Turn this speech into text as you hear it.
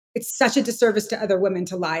It's such a disservice to other women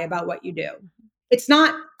to lie about what you do. It's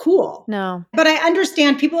not cool. No. But I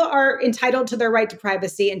understand people are entitled to their right to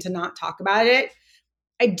privacy and to not talk about it.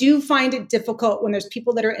 I do find it difficult when there's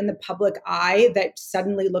people that are in the public eye that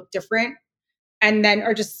suddenly look different and then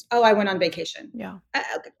are just, oh, I went on vacation. Yeah.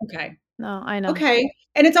 Okay. No, I know. Okay.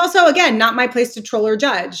 And it's also, again, not my place to troll or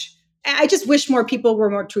judge. I just wish more people were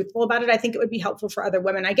more truthful about it. I think it would be helpful for other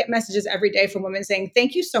women. I get messages every day from women saying,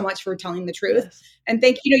 thank you so much for telling the truth. Yes. And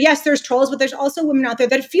yes, there's trolls, but there's also women out there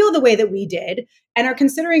that feel the way that we did and are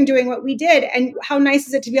considering doing what we did. And how nice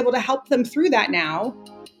is it to be able to help them through that now?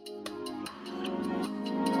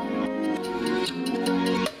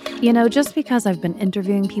 You know, just because I've been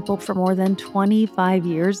interviewing people for more than 25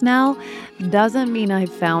 years now doesn't mean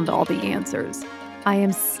I've found all the answers. I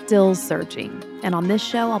am still searching. And on this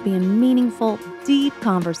show, I'll be in meaningful, deep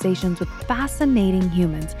conversations with fascinating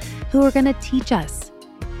humans who are going to teach us.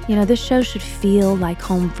 You know, this show should feel like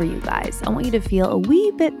home for you guys. I want you to feel a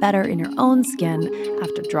wee bit better in your own skin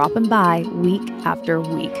after dropping by week after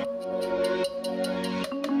week.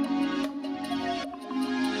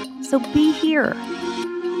 So be here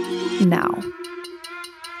now.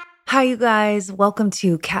 Hi, you guys. Welcome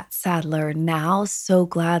to Kat Sadler Now. So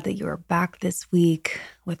glad that you are back this week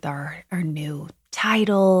with our new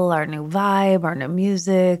title, our new vibe, our new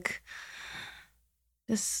music.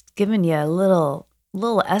 Just giving you a little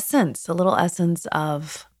essence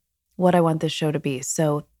of what I want this show to be.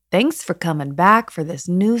 So thanks for coming back for this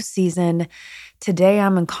new season. Today,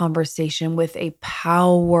 I'm in conversation with a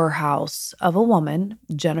powerhouse of a woman,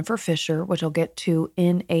 Jennifer Fisher, which I'll get to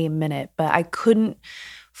in a minute. But I couldn't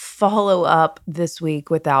follow up this week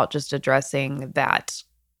without just addressing that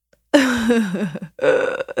that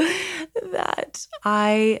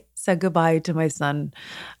I said goodbye to my son,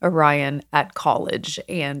 Orion, at college.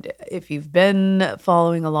 And if you've been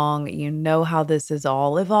following along, you know how this has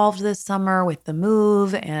all evolved this summer with the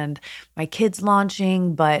move and my kids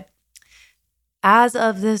launching. But as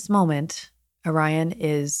of this moment, Orion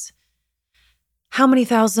is how many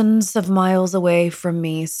thousands of miles away from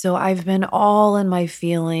me? So I've been all in my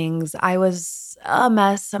feelings. I was a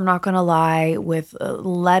mess, I'm not going to lie, with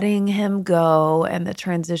letting him go and the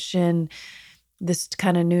transition, this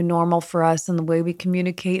kind of new normal for us and the way we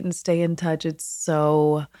communicate and stay in touch. It's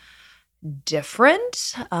so different.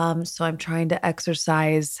 So I'm trying to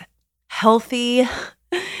exercise healthy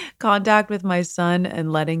contact with my son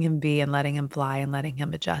and letting him be and letting him fly and letting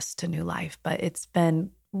him adjust to new life. But it's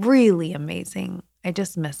been really amazing. I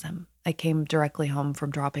just miss him. I came directly home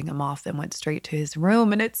from dropping him off and went straight to his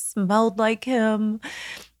room and it smelled like him.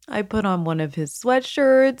 I put on one of his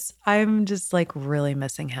sweatshirts. I'm just like really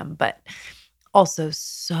missing him, but also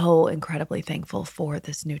so incredibly thankful for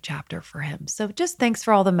this new chapter for him. So just thanks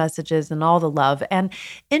for all the messages and all the love. And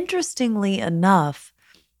interestingly enough,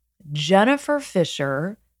 Jennifer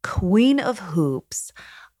Fisher, Queen of Hoops,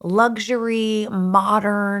 luxury,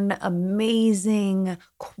 modern, amazing,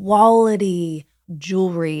 quality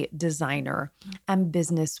jewelry designer and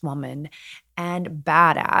businesswoman and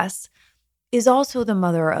badass, is also the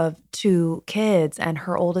mother of 2 kids and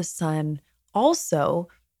her oldest son also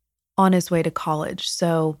on his way to college.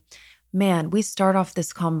 So, man, we start off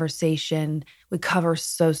this conversation, we cover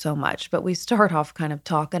so much, but we start off kind of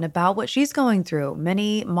talking about what she's going through.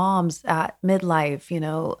 Many moms at midlife,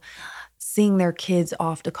 seeing their kids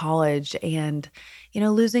off to college and,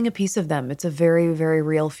 losing a piece of them. It's a very, very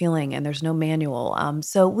real feeling and there's no manual.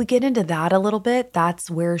 So we get into that a little bit. That's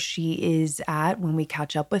where she is at when we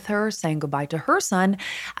catch up with her, saying goodbye to her son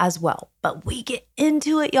as well. But we get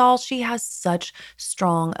into it, y'all. She has such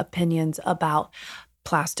strong opinions about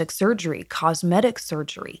plastic surgery, cosmetic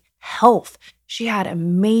surgery, health. She had a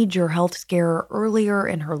major health scare earlier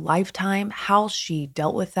in her lifetime, how she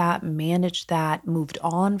dealt with that, managed that, moved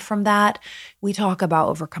on from that. We talk about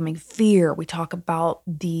overcoming fear. We talk about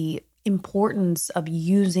the importance of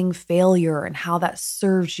using failure and how that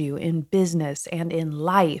serves you in business and in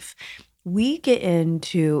life. We get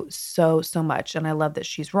into so much. And I love that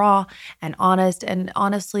she's raw and honest and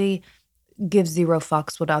honestly gives 0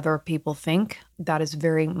 fucks what other people think. That is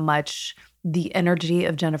very much the energy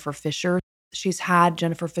of Jennifer Fisher. She's had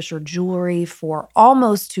Jennifer Fisher jewelry for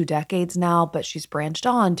almost 2 decades now, but she's branched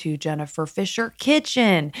on to Jennifer Fisher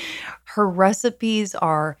Kitchen. Her recipes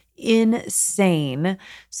are insane.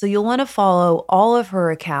 So you'll want to follow all of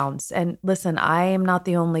her accounts. And listen, I am not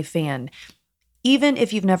the only fan. Even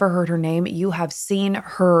if you've never heard her name, you have seen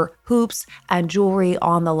her hoops and jewelry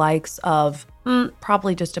on the likes of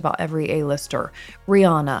probably just about every A-lister.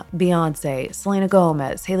 Rihanna, Beyonce, Selena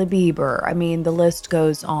Gomez, Hailey Bieber. I mean, the list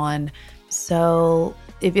goes on. So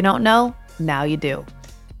if you don't know, now you do.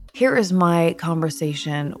 Here is my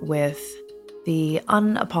conversation with the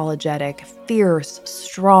unapologetic, fierce,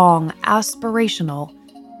 strong, aspirational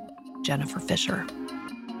Jennifer Fisher.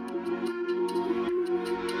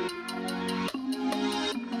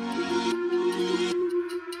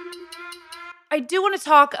 I do want to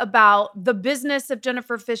talk about the business of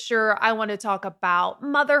Jennifer Fisher. I want to talk about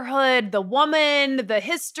motherhood, the woman, the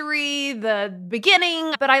history, the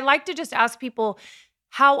beginning. But I like to just ask people,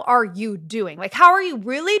 how are you doing? Like, how are you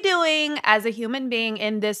really doing as a human being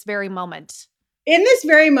in this very moment? In this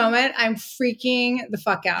very moment, I'm freaking the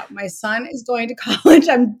fuck out. My son is going to college.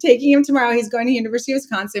 I'm taking him tomorrow. He's going to University of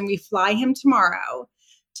Wisconsin. We fly him tomorrow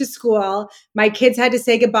to school. My kids had to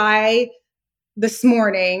say goodbye this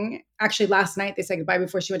morning. Actually, last night they said goodbye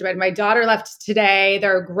before she went to bed. My daughter left today.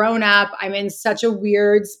 They're grown up. I'm in such a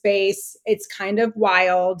weird space. It's kind of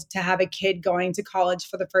wild to have a kid going to college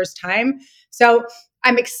for the first time. So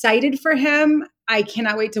I'm excited for him. I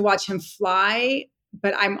cannot wait to watch him fly.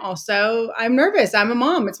 But I'm nervous. I'm a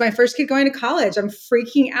mom. It's my first kid going to college. I'm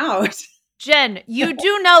freaking out. Jen, you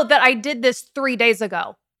do know that I did this 3 days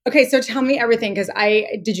ago. Okay, so tell me everything because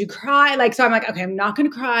did you cry? So I'm like, okay, I'm not going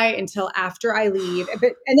to cry until after I leave. And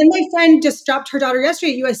then my friend just dropped her daughter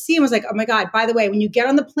yesterday at USC and was like, oh my God, by the way, when you get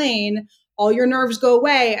on the plane, all your nerves go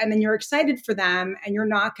away and then you're excited for them and you're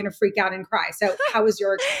not going to freak out and cry. So how was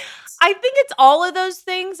your experience? I think it's all of those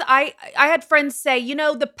things. I had friends say,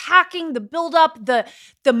 the packing, the buildup,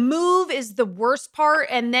 the move is the worst part,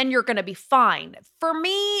 and then you're gonna be fine. For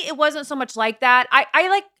me, it wasn't so much like that.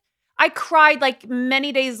 I cried like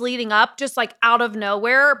many days leading up, just like out of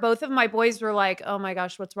nowhere. Both of my boys were like, oh my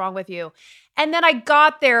gosh, what's wrong with you? And then I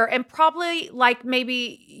got there, and probably like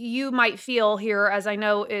maybe you might feel here, as I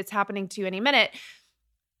know it's happening to you any minute,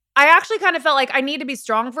 I actually kind of felt like I need to be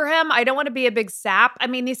strong for him. I don't want to be a big sap. I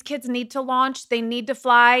mean, these kids need to launch. They need to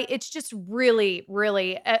fly. It's just really,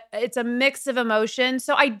 really, it's a mix of emotions.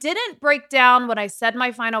 So I didn't break down when I said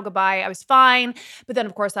my final goodbye. I was fine. But then,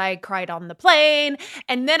 of course, I cried on the plane.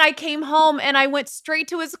 And then I came home and I went straight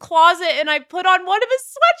to his closet and I put on one of his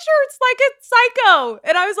sweatshirts like a psycho.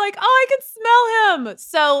 And I was like, oh, I can smell him.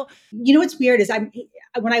 So, what's weird is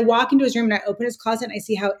when I walk into his room and I open his closet and I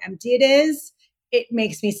see how empty it is, it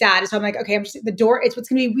makes me sad. So I'm like, okay, the door. It's what's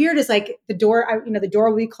going to be weird is like the door. The door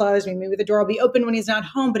will be closed. Maybe the door will be open when he's not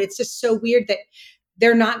home. But it's just so weird that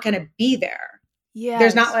they're not going to be there. yeah,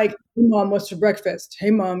 There's not like, hey, Mom, what's for breakfast?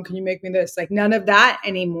 Hey, Mom, can you make me this? Like none of that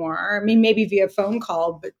anymore. I mean, maybe via phone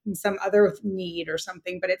call, but in some other need or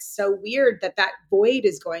something. But it's so weird that void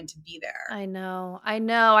is going to be there. I know.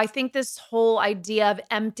 I think this whole idea of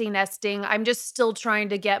empty nesting, I'm just still trying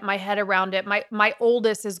to get my head around it. My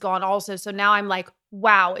oldest is gone also. So now I'm like,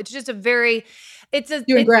 wow, it's just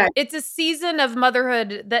it's a season of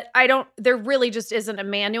motherhood that there really just isn't a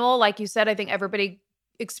manual. Like you said, I think everybody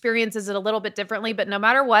experiences it a little bit differently, but no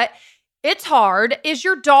matter what, it's hard. Is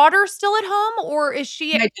your daughter still at home or is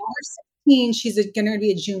she? My daughter's 16. She's going to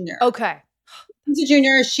be a junior. Okay. She's a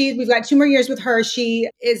junior. We've got 2 more years with her.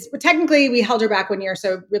 Technically we held her back 1 year.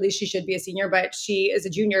 So really she should be a senior, but she is a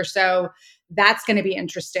junior. So that's going to be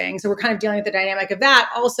interesting. So we're kind of dealing with the dynamic of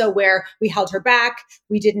that also where we held her back.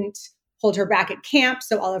 We didn't hold her back at camp.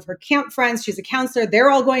 So all of her camp friends, she's a counselor,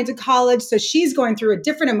 they're all going to college. So she's going through a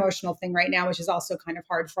different emotional thing right now, which is also kind of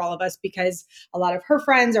hard for all of us because a lot of her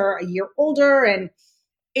friends are a year older and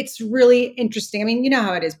it's really interesting. I mean, you know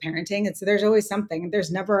how it is parenting. There's always something.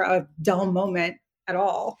 There's never a dull moment at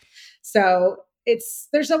all. So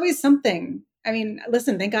there's always something. I mean,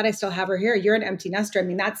 listen, thank God I still have her here. You're an empty nester. I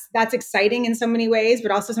mean, that's exciting in so many ways,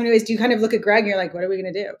 but also so many ways do you kind of look at Greg and you're like, what are we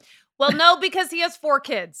going to do? Well, no, because he has 4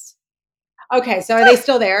 kids. Okay. So are they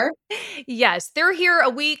still there? Yes, they're here a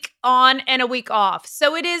week on and a week off.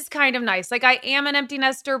 So it is kind of nice. Like I am an empty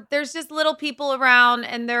nester. There's just little people around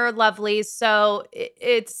and they're lovely. So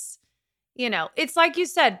it's like you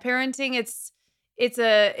said, parenting,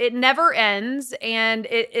 it never ends and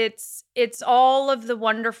it's all of the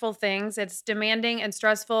wonderful things. It's demanding and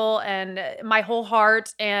stressful and my whole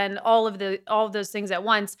heart and all of those things at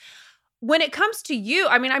once. When it comes to you,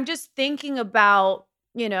 I mean, I'm just thinking about,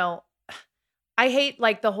 I hate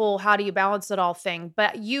like the whole how do you balance it all thing,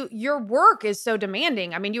 but your work is so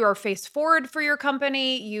demanding. I mean, you are face forward for your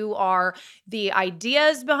company. You are the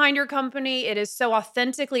ideas behind your company. It is so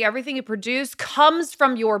authentically everything you produce comes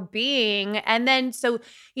from your being. And then so,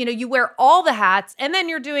 you wear all the hats and then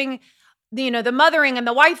you're doing the mothering and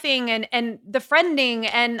the wifing and the friending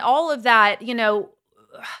and all of that,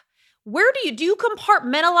 where do you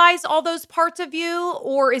compartmentalize all those parts of you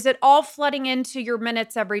or is it all flooding into your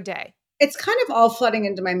minutes every day? It's kind of all flooding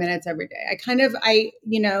into my minutes every day. I've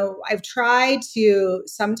tried to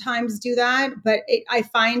sometimes do that, but I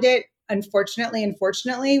find it,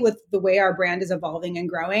 unfortunately, with the way our brand is evolving and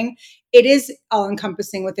growing, it is all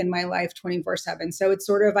encompassing within my life 24/7. So it's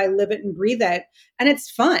sort of, I live it and breathe it, and it's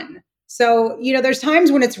fun. So, there's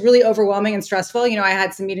times when it's really overwhelming and stressful. I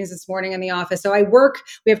had some meetings this morning in the office. So we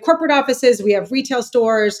have corporate offices, we have retail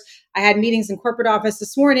stores. I had meetings in corporate office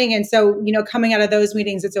this morning. And so, coming out of those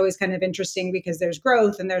meetings, it's always kind of interesting because there's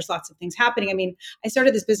growth and there's lots of things happening. I mean, I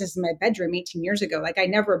started this business in my bedroom 18 years ago. Like, I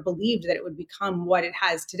never believed that it would become what it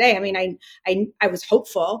has today. I mean, I was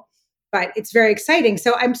hopeful, but it's very exciting.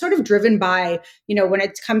 So I'm sort of driven by, when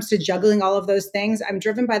it comes to juggling all of those things, I'm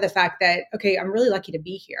driven by the fact that, okay, I'm really lucky to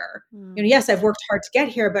be here. Yes, I've worked hard to get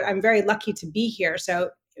here, but I'm very lucky to be here. So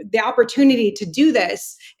the opportunity to do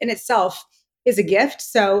this in itself is a gift.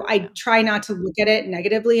 So I try not to look at it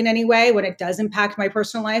negatively in any way when it does impact my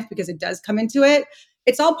personal life, because it does come into it.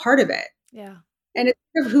 It's all part of it. Yeah. And it's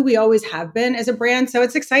sort of who we always have been as a brand. So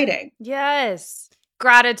it's exciting. Yes.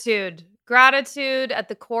 Gratitude at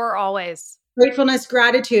the core always. Gratefulness,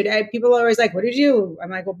 gratitude. People are always like, what did you do? I'm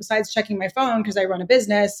like, well, besides checking my phone, because I run a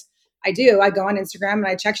business, I go on Instagram and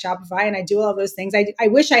I check Shopify and I do all those things. I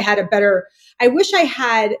wish I had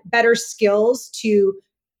better skills to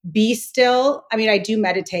be still. I mean, I do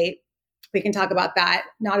meditate. We can talk about that,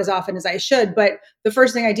 not as often as I should. But the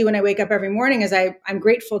first thing I do when I wake up every morning is I'm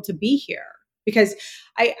grateful to be here, because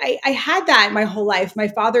I had that my whole life. My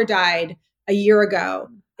father died a year ago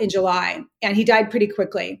in July, and he died pretty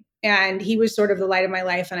quickly. And he was sort of the light of my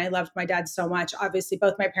life. And I loved my dad so much. Obviously,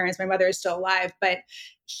 both my parents, my mother is still alive, but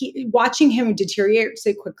watching him deteriorate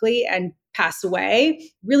so quickly and pass away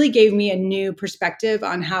really gave me a new perspective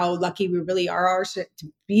on how lucky we really are to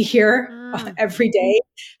be here every day,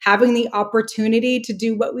 having the opportunity to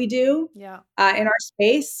do what we do in our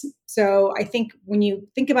space. So I think when you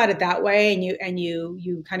think about it that way, and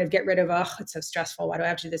you kind of get rid of, oh, it's so stressful, why do I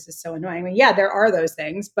have to do this? Is so annoying. I mean, yeah, there are those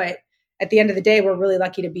things, but at the end of the day, we're really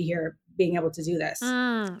lucky to be here, being able to do this.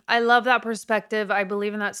 I love that perspective. I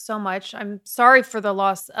believe in that so much. I'm sorry for the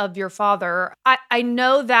loss of your father. I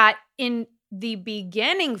know that in the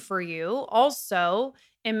beginning for you, also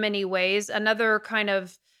in many ways, another kind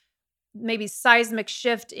of maybe seismic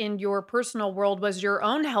shift in your personal world was your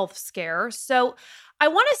own health scare. So I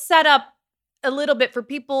want to set up a little bit for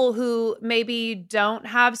people who maybe don't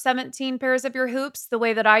have 17 pairs of your hoops the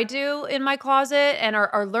way that I do in my closet and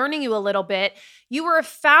are learning you a little bit. You were a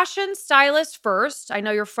fashion stylist first. I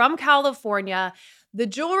know you're from California. The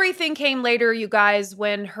jewelry thing came later, you guys,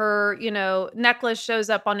 when her, necklace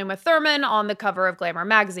shows up on Uma Thurman on the cover of Glamour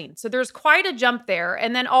magazine. So there's quite a jump there.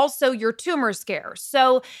 And then also your tumor scare.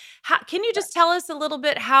 So can you just tell us a little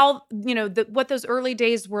bit how, what those early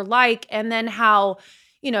days were like, and then how,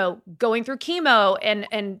 going through chemo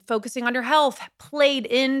and focusing on your health played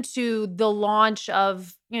into the launch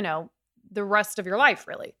of, the rest of your life,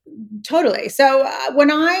 really? Totally. So when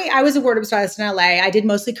I was a wardrobe stylist in LA, I did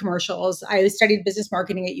mostly commercials. I studied business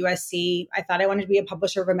marketing at USC. I thought I wanted to be a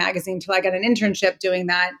publisher of a magazine until I got an internship doing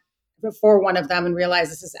that before one of them, and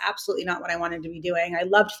realized this is absolutely not what I wanted to be doing. I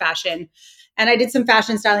loved fashion, and I did some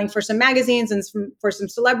fashion styling for some magazines and for some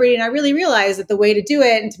celebrity. And I really realized that the way to do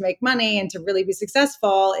it and to make money and to really be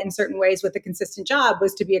successful in certain ways with a consistent job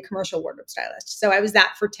was to be a commercial wardrobe stylist. So I was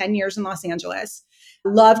that for 10 years in Los Angeles.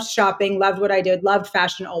 Loved shopping, loved what I did, loved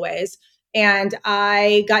fashion always. And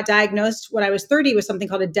I got diagnosed when I was 30 with something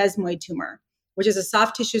called a desmoid tumor, which is a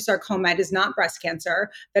soft tissue sarcoma. It is not breast cancer,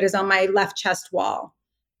 that is on my left chest wall.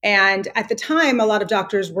 And at the time, a lot of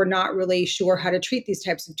doctors were not really sure how to treat these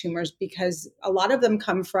types of tumors, because a lot of them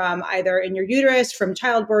come from either in your uterus, from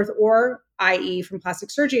childbirth, or i.e. from plastic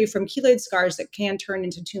surgery, from keloid scars that can turn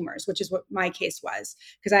into tumors, which is what my case was,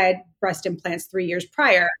 because I had breast implants 3 years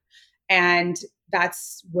prior. And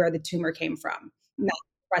that's where the tumor came from. Not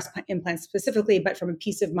breast implants specifically, but from a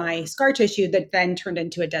piece of my scar tissue that then turned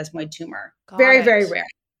into a desmoid tumor. Very, very rare.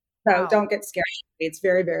 So don't get scared. It's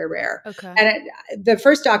very, very rare. Okay. And the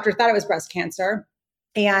first doctor thought it was breast cancer.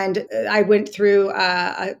 And I went through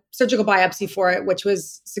a surgical biopsy for it, which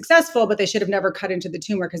was successful, but they should have never cut into the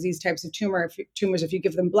tumor, because these types of tumors, if you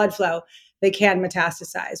give them blood flow, they can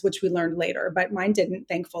metastasize, which we learned later, but mine didn't,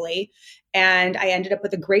 thankfully. And I ended up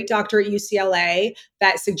with a great doctor at UCLA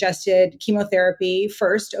that suggested chemotherapy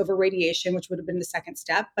first over radiation, which would have been the second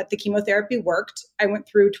step. But the chemotherapy worked. I went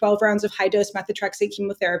through 12 rounds of high-dose methotrexate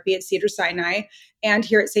chemotherapy at Cedars-Sinai and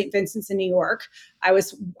here at St. Vincent's in New York. I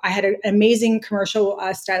had an amazing commercial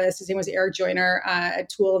stylist. His name was Eric Joyner at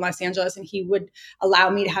Tool in Los Angeles, and he would allow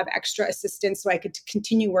me to have extra assistance so I could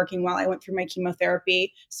continue working while I went through my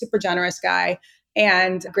chemotherapy. Super generous guy.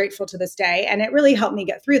 and grateful to this day. And it really helped me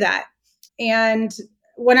get through that. And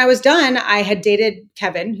when I was done, I had dated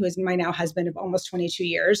Kevin, who is my now husband of almost 22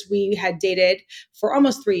 years. We had dated for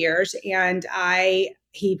almost 3 years, and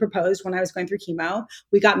he proposed when I was going through chemo.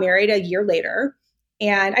 We got married a year later.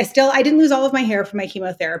 And I didn't lose all of my hair from my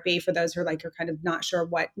chemotherapy. For those who are kind of not sure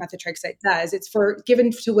what methotrexate does, it's given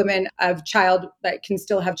to women that can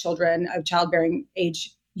still have children of childbearing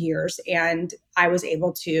age years. And I was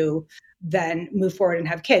able to then move forward and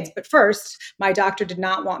have kids. But first, my doctor did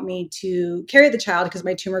not want me to carry the child because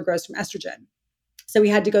my tumor grows from estrogen. So we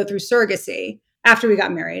had to go through surrogacy after we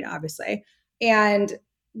got married, obviously. And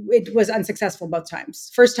it was unsuccessful both times.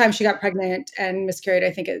 First time she got pregnant and miscarried,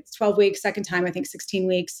 I think it's 12 weeks. Second time, I think 16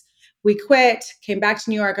 weeks. We quit, came back to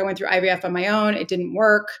New York. I went through IVF on my own. It didn't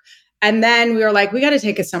work. And then we were like, we got to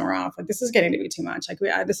take a summer off. This is getting to be too much.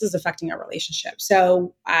 This is affecting our relationship.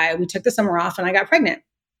 So we took the summer off and I got pregnant.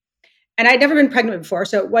 And I'd never been pregnant before.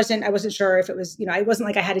 So I wasn't sure if it was, I wasn't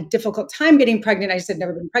like I had a difficult time getting pregnant. I just had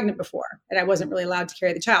never been pregnant before. And I wasn't really allowed to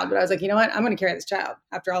carry the child. But I was like, you know what? I'm going to carry this child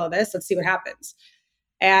after all of this. Let's see what happens.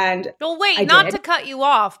 And well, wait, not to cut you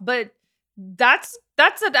off, but that's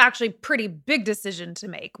an actually pretty big decision to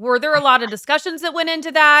make. Were there a lot of discussions that went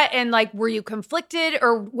into that? And were you conflicted,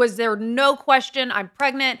 or was there no question, I'm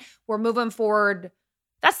pregnant, we're moving forward?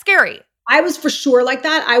 That's scary. I was for sure like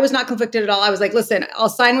that. I was not conflicted at all. I was like, listen, I'll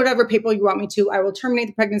sign whatever paper you want me to. I will terminate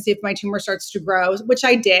the pregnancy if my tumor starts to grow, which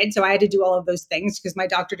I did. So I had to do all of those things because my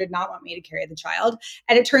doctor did not want me to carry the child.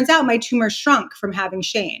 And it turns out my tumor shrunk from having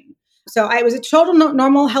Shane. So I was a total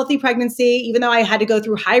normal, healthy pregnancy, even though I had to go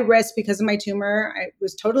through high risk because of my tumor. I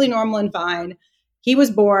was totally normal and fine. He was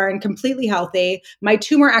born completely healthy. My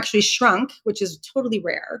tumor actually shrunk, which is totally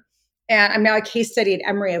rare. And I'm now a case study at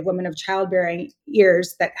Emory of women of childbearing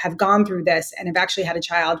years that have gone through this and have actually had a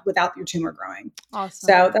child without your tumor growing. Awesome.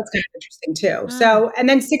 So that's kind of interesting too. So, and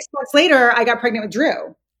then 6 months later, I got pregnant with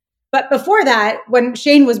Drew. But before that, when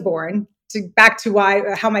Shane was born, back to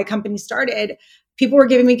how my company started, people were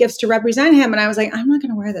giving me gifts to represent him. And I was like, I'm not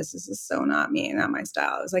going to wear this. This is so not me, not my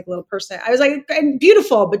style. I was like a little person. I was like,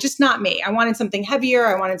 beautiful, but just not me. I wanted something heavier.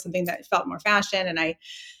 I wanted something that felt more fashion. And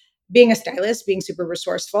being a stylist, being super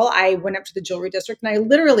resourceful, I went up to the jewelry district and I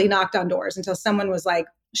literally knocked on doors until someone was like,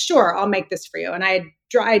 sure, I'll make this for you. And I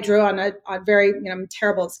drew on a very, I'm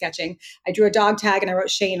terrible at sketching. I drew a dog tag and I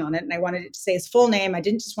wrote Shane on it. And I wanted it to say his full name. I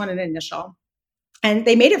didn't just want an initial. And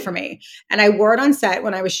they made it for me. And I wore it on set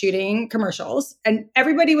when I was shooting commercials. And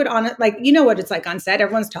everybody would on it, what it's like on set.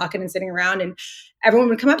 Everyone's talking and sitting around. And everyone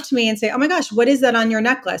would come up to me and say, oh my gosh, what is that on your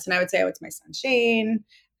necklace? And I would say, oh, it's my son, Shane.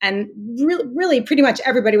 And really pretty much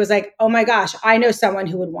everybody was like, oh my gosh, I know someone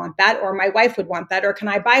who would want that, or my wife would want that, or can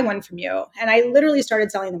I buy one from you? And I literally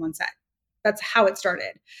started selling them on set. That's how it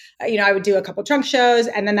started. I would do a couple trunk shows.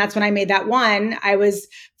 And then that's when I made that one. I was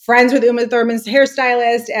friends with Uma Thurman's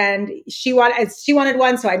hairstylist and she wanted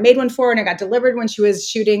one. So I made one for her and it got delivered when she was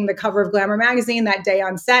shooting the cover of Glamour magazine that day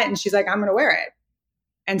on set. And she's like, I'm going to wear it.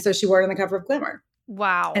 And so she wore it on the cover of Glamour.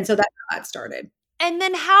 Wow. And so that's how that started. And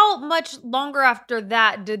then how much longer after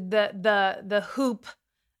that did the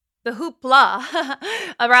hoopla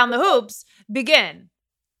around the hoops begin?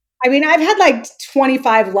 I mean, I've had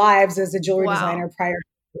 25 lives as a jewelry designer prior.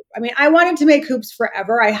 I wanted to make hoops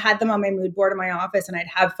forever. I had them on my mood board in my office and I'd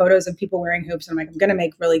have photos of people wearing hoops. And I'm like, I'm going to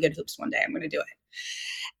make really good hoops one day. I'm going to do it.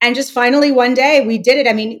 And just finally one day we did it.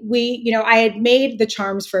 I had made the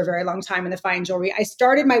charms for a very long time in the fine jewelry. I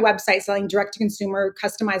started my website selling direct to consumer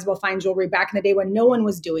customizable fine jewelry back in the day when no one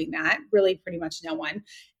was doing that, really pretty much no one.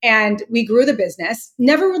 And we grew the business.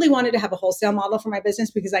 Never really wanted to have a wholesale model for my business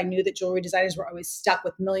because I knew that jewelry designers were always stuck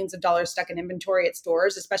with millions of dollars stuck in inventory at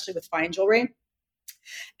stores, especially with fine jewelry.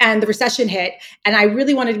 And the recession hit and I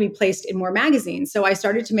really wanted to be placed in more magazines. So I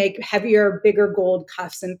started to make heavier, bigger gold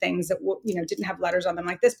cuffs and things that, didn't have letters on them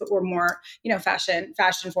like this, but were more, fashion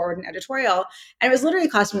forward and editorial. And it was literally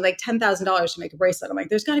costing me $10,000 to make a bracelet. I'm like,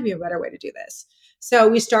 there's got to be a better way to do this. So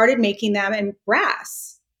we started making them in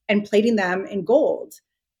brass and plating them in gold.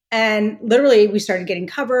 And literally we started getting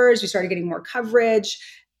covers. We started getting more coverage.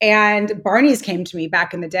 And Barney's came to me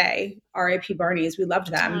back in the day, RIP Barney's. We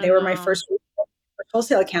loved them. They were my first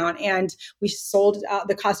wholesale account and we sold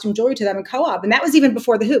the costume jewelry to them in co-op. And that was even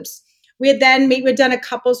before the hoops. We'd done a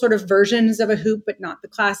couple sort of versions of a hoop, but not the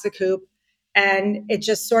classic hoop. And it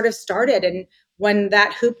just sort of started. And when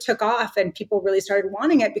that hoop took off and people really started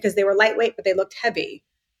wanting it because they were lightweight, but they looked heavy,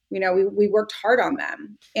 we worked hard on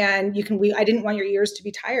them. And I didn't want your ears to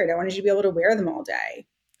be tired. I wanted you to be able to wear them all day.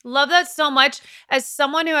 Love that so much. As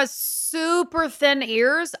someone who has super thin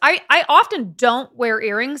ears, I often don't wear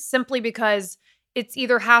earrings simply because it's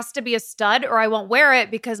either has to be a stud or I won't wear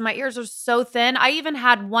it because my ears are so thin. I even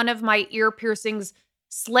had one of my ear piercings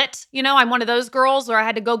slit. I'm one of those girls where I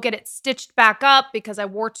had to go get it stitched back up because I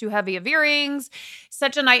wore too heavy of earrings.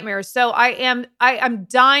 Such a nightmare. So I'm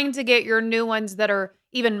dying to get your new ones that are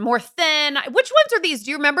even more thin. Which ones are these?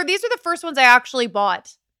 Do you remember? These are the first ones I actually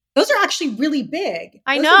bought. Those are actually really big.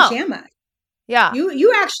 I Those know. are JAMA. Yeah.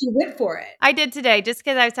 You actually went for it. I did today just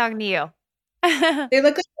because I was talking to you. They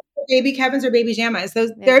look like baby Kevins or baby Jamas.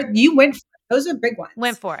 You went for it. Those are big ones.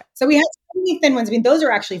 Went for it. So we have so many thin ones. I mean, those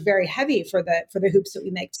are actually very heavy for the hoops that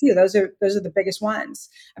we make too. Those are the biggest ones.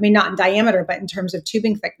 I mean, not in diameter, but in terms of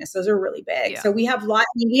tubing thickness, those are really big. Yeah. So we have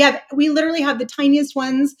we literally have the tiniest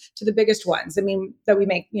ones to the biggest ones. I mean, that we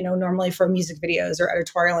make, normally for music videos or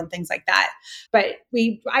editorial and things like that. But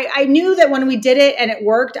I knew that when we did it and it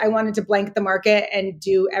worked, I wanted to blanket the market and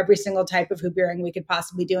do every single type of hoop earring we could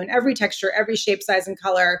possibly do in every texture, every shape, size, and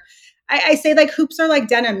color. I say like hoops are like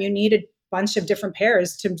denim. You need a bunch of different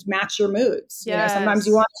pairs to match your moods. Yes. Sometimes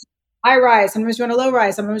you want a high rise, sometimes you want a low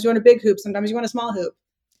rise, sometimes you want a big hoop, sometimes you want a small hoop.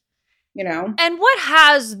 And what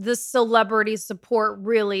has the celebrity support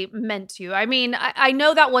really meant to you? I mean, I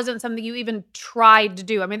know that wasn't something you even tried to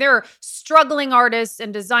do. I mean, there are struggling artists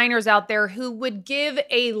and designers out there who would give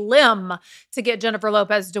a limb to get Jennifer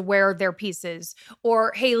Lopez to wear their pieces,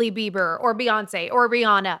 or Hailey Bieber, or Beyonce, or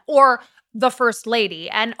Rihanna, or the First Lady.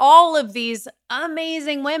 And all of these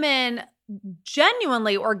amazing women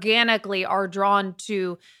genuinely, organically are drawn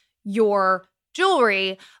to your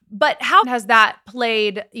jewelry. But how has that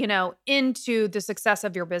played, into the success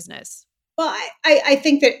of your business? Well, I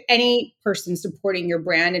think that any person supporting your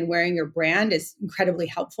brand and wearing your brand is incredibly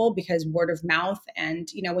helpful, because word of mouth. And,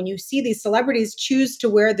 when you see these celebrities choose to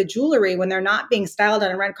wear the jewelry when they're not being styled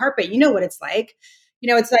on a red carpet, you know what it's like.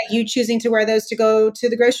 It's like you choosing to wear those to go to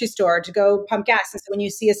the grocery store, to go pump gas. And so when you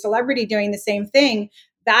see a celebrity doing the same thing,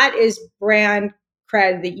 that is brand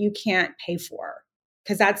cred that you can't pay for,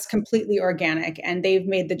 because that's completely organic and they've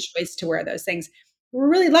made the choice to wear those things. We're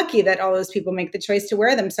really lucky that all those people make the choice to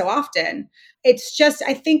wear them so often. It's just,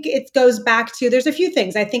 I think it goes back to, there's a few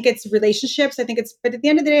things. I think it's relationships. But at the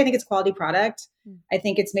end of the day, I think it's quality product. I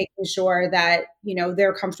think it's making sure that,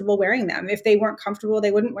 they're comfortable wearing them. If they weren't comfortable,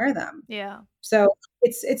 they wouldn't wear them. Yeah. So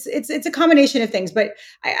it's a combination of things, but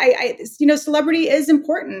I celebrity is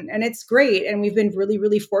important and it's great. And we've been really,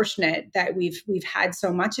 really fortunate that we've had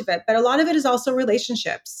so much of it, but a lot of it is also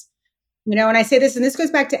relationships. And I say this, and this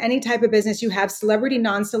goes back to any type of business. You have celebrity,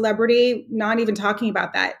 non-celebrity, not even talking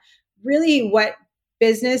about that. Really, what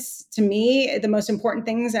business, to me, the most important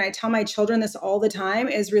things, and I tell my children this all the time,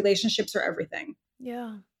 is relationships are everything.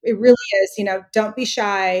 Yeah. It really is. Don't be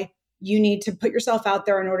shy. You need to put yourself out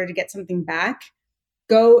there in order to get something back.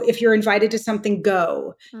 Go. If you're invited to something,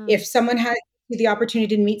 go. If someone has the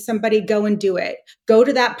opportunity to meet somebody, go and do it. Go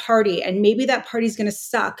to that party, and maybe that party's going to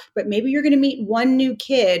suck, but maybe you're going to meet one new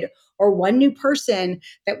kid or one new person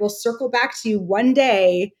that will circle back to you one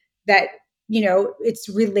day. That, it's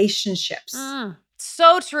relationships.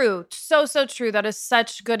 So true. So true. That is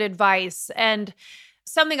such good advice. And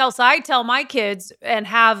something else I tell my kids, and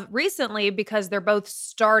have recently, because they're both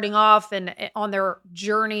starting off and on their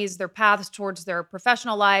journeys, their paths towards their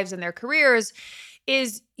professional lives and their careers,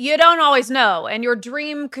 is you don't always know, and your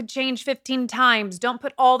dream could change 15 times. Don't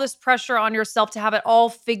put all this pressure on yourself to have it all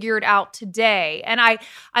figured out today. And I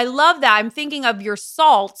love that. I'm thinking of your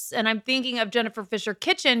salts, and I'm thinking of Jennifer Fisher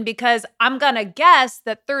Kitchen, because I'm going to guess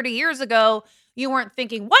that 30 years ago, you weren't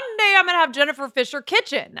thinking, one day I'm going to have Jennifer Fisher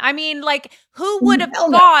Kitchen. I mean, like, who would have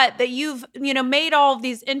thought that you've, made all of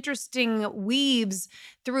these interesting weaves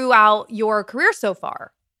throughout your career so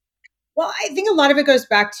far? Well, I think a lot of it goes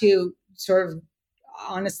back to sort of,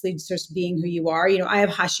 honestly, just being who you are. I have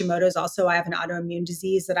Hashimoto's also. I have an autoimmune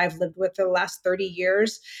disease that I've lived with for the last 30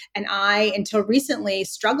 years. And I, until recently,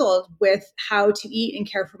 struggled with how to eat and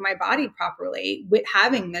care for my body properly with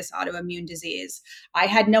having this autoimmune disease. I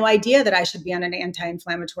had no idea that I should be on an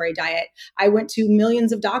anti-inflammatory diet. I went to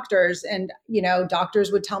millions of doctors, and,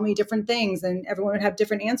 doctors would tell me different things and everyone would have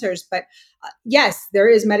different answers. But yes, there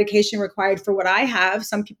is medication required for what I have.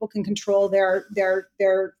 Some people can control their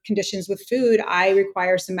conditions with food. I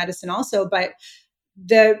require some medicine also, but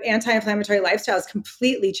the anti-inflammatory lifestyle has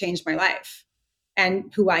completely changed my life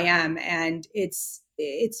and who I am. And it's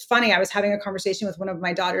funny. I was having a conversation with one of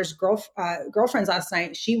my daughter's girlfriends last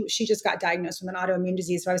night. She just got diagnosed with an autoimmune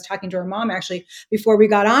disease. So I was talking to her mom actually before we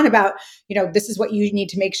got on about, this is what you need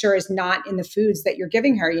to make sure is not in the foods that you're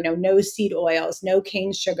giving her. No seed oils, no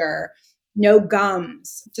cane sugar, no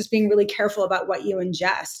gums, just being really careful about what you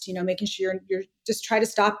ingest, making sure you're just try to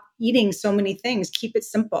stop eating so many things, keep it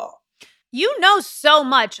simple. You know so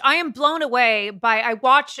much. I am blown away by I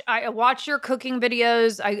watch your cooking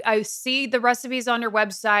videos. I see the recipes on your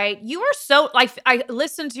website. You are so like I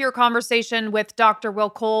listened to your conversation with Dr. Will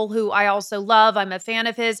Cole, who I also love. I'm a fan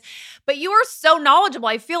of his. But you are so knowledgeable.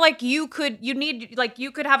 I feel like you could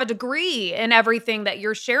have a degree in everything that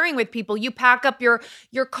you're sharing with people. You pack up your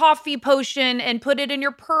coffee potion and put it in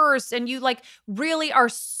your purse, and you like really are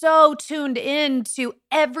so tuned in to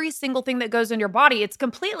every single thing that goes in your body. It's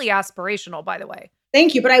completely aspirational, by the way.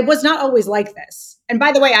 Thank you. But I was not always like this. And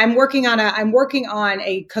by the way, I'm working on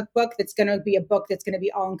a cookbook that's going to be a book that's going to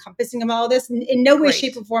be all encompassing of all of this. In no way, Great.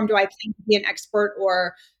 shape, or form do I claim to be an expert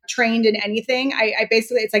or trained in anything. I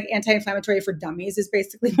basically, it's like anti-inflammatory for dummies is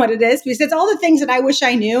basically what it is, because it's all the things that I wish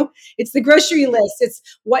I knew. It's the grocery list. It's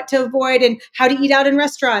what to avoid and how to eat out in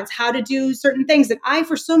restaurants, how to do certain things that I,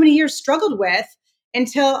 for so many years, struggled with,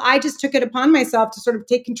 until I just took it upon myself to sort of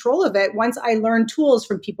take control of it once I learned tools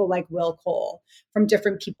from people like Will Cole, from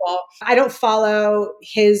different people. I don't follow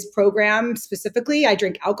his program specifically. I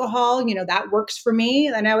drink alcohol, that works for me.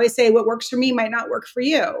 And I always say what works for me might not work for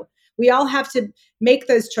you. We all have to make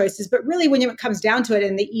those choices. But really, when it comes down to it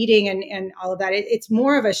and the eating and all of that, it's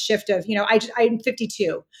more of a shift of, I'm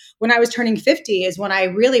 52. When I was turning 50 is when I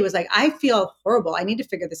really was like, I feel horrible. I need to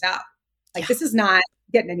figure this out. Like, this is not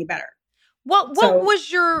getting any better. What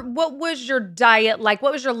was your diet like?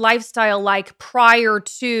 What was your lifestyle like prior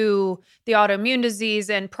to the autoimmune disease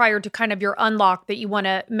and prior to kind of your unlock that you want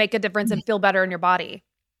to make a difference and feel better in your body?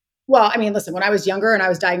 Well, I mean, listen, when I was younger and I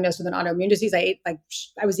was diagnosed with an autoimmune disease, I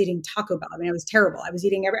was eating Taco Bell. I mean, it was terrible. I was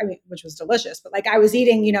eating which was delicious, but like I was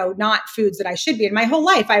eating, not foods that I should be. And my whole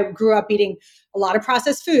life, I grew up eating a lot of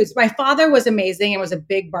processed foods. My father was amazing and was a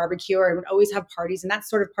big barbecuer and would always have parties. And that's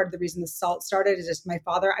sort of part of the reason the salt started, is just I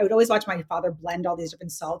would always watch my father blend all these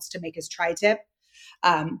different salts to make his tri-tip.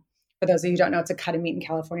 For those of you who don't know, it's a cut of meat in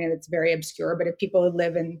California that's very obscure. But if people who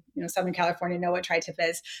live in Southern California know what tri-tip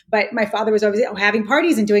is. But my father was always having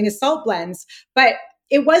parties and doing his salt blends. But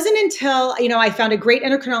it wasn't until, I found a great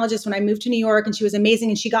endocrinologist when I moved to New York, and she was amazing,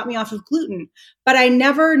 and she got me off of gluten. But I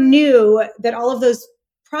never knew that all of those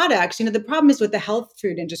products, the problem is with the health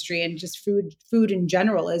food industry and just food in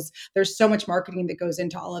general is there's so much marketing that goes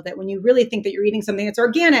into all of it. When you really think that you're eating something that's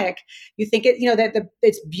organic, you think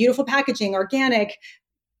it's beautiful packaging, organic,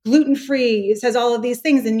 gluten-free, it says all of these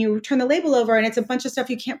things, and you turn the label over and it's a bunch of stuff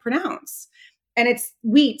you can't pronounce. And it's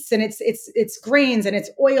wheats and it's grains and it's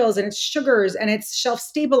oils and it's sugars and it's shelf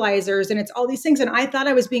stabilizers and it's all these things. And I thought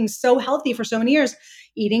I was being so healthy for so many years,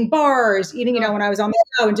 eating bars, when I was on the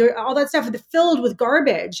show and doing all that stuff filled with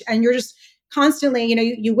garbage. And you're just constantly,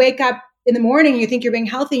 you wake up in the morning, you think you're being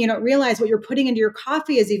healthy, you don't realize what you're putting into your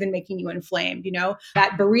coffee is even making you inflamed,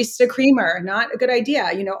 that barista creamer, not a good idea,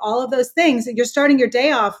 all of those things. You're starting your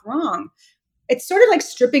day off wrong. It's sort of like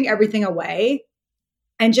stripping everything away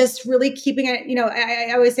and just really keeping it,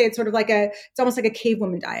 I always say it's sort of like it's almost like a cave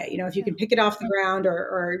woman diet. If you can pick it off the ground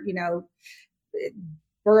or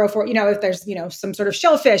burrow for, if there's, some sort of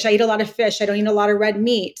shellfish, I eat a lot of fish. I don't eat a lot of red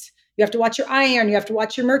meat. You have to watch your iron. You have to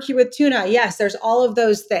watch your mercury with tuna. Yes, there's all of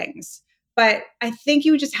those things. But I think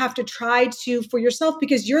you just have to try to, for yourself,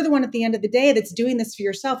 because you're the one at the end of the day that's doing this for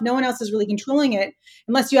yourself. No one else is really controlling it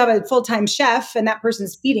unless you have a full-time chef and that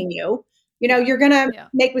person's feeding you. You're going to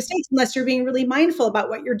make mistakes unless you're being really mindful about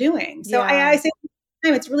what you're doing. So I say all the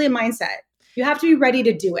time, it's really a mindset. You have to be ready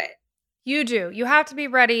to do it. You do. You have to be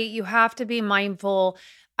ready. You have to be mindful.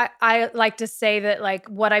 I like to say that like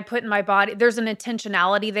what I put in my body, there's an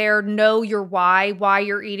intentionality there. Know your why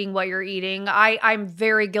you're eating what you're eating. I'm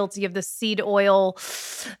very guilty of the seed oil,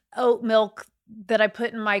 oat milk that I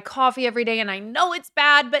put in my coffee every day. And I know it's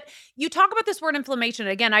bad, but you talk about this word inflammation.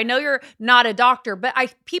 Again, I know you're not a doctor, but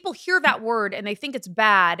people hear that word and they think it's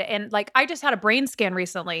bad. And like, I just had a brain scan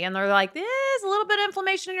recently and they're like, there's a little bit of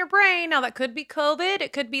inflammation in your brain. Now that could be COVID.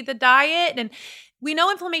 It could be the diet. And we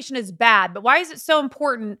know inflammation is bad, but why is it so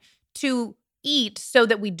important to eat so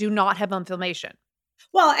that we do not have inflammation?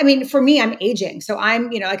 Well, I mean, for me, I'm aging. So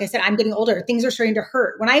I'm, like I said, I'm getting older. Things are starting to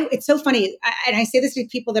hurt. It's so funny. And I say this to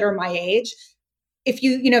people that are my age. If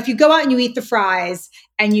you go out and you eat the fries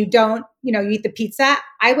and you don't, you eat the pizza,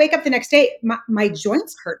 I wake up the next day, my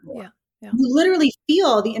joints hurt more. Yeah. You literally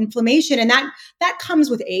feel the inflammation. And that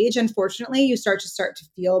comes with age. Unfortunately, you start to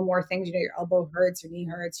feel more things, your elbow hurts, your knee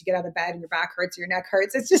hurts, you get out of bed and your back hurts, your neck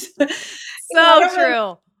hurts. It's just so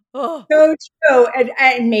true. Oh. So true.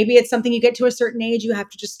 And maybe it's something you get to a certain age, you have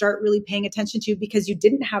to just start really paying attention to because you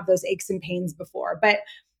didn't have those aches and pains before. But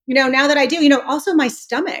now that I do, also my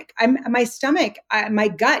stomach, my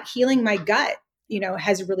gut, healing my gut,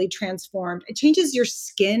 has really transformed. It changes your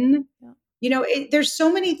skin. There's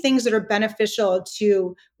so many things that are beneficial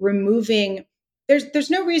to removing. There's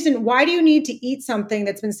no reason. Why do you need to eat something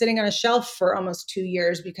that's been sitting on a shelf for almost 2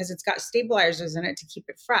 years because it's got stabilizers in it to keep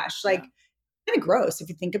it fresh? Like, kind of gross if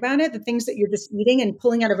you think about it. The things that you're just eating and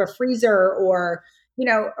pulling out of a freezer, or you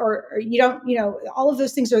don't, all of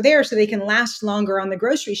those things are there so they can last longer on the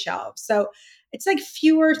grocery shelf. So it's like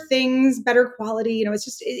fewer things, better quality. It's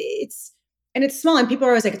just and it's small, and people are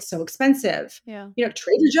always like, it's so expensive. Yeah.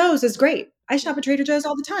 Trader Joe's is great. I shop at Trader Joe's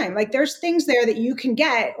all the time. Like, there's things there that you can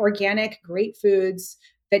get, organic, great foods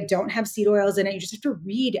that don't have seed oils in it. You just have to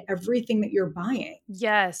read everything that you're buying.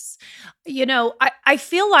 Yes. I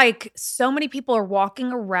feel like so many people are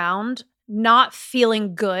walking around not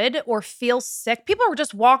feeling good or feel sick. People are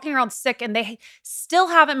just walking around sick, and they still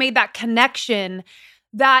haven't made that connection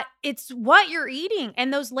that it's what you're eating.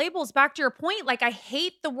 And those labels, back to your point, like, I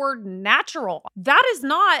hate the word natural. That is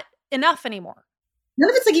not enough anymore. None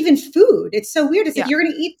of it's like even food. It's so weird. It's like, you're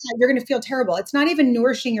going to eat that, you're going to feel terrible. It's not even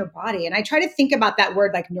nourishing your body. And I try to think about that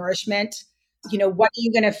word like nourishment. What are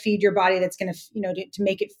you going to feed your body that's going to, to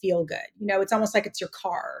make it feel good? It's almost like it's your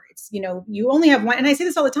car. It's, you only have one. And I say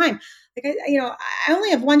this all the time. Like, I only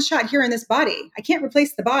have one shot here in this body. I can't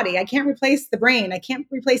replace the body. I can't replace the brain. I can't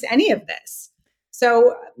replace any of this.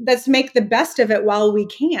 So let's make the best of it while we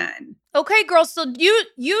can. Okay, girls. So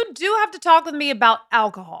you do have to talk with me about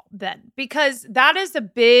alcohol then, because that's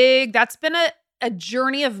been a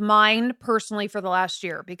journey of mine personally for the last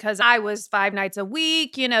year, because I was 5 nights a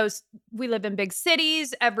week. We live in big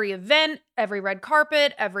cities, every event, every red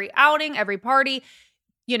carpet, every outing, every party,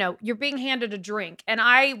 you're being handed a drink. And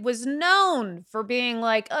I was known for being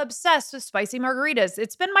like obsessed with spicy margaritas.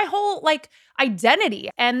 It's been my whole like identity.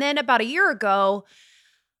 And then about a year ago,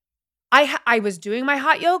 I was doing my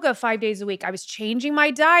hot yoga 5 days a week. I was changing my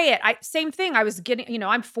diet. Same thing. I was getting,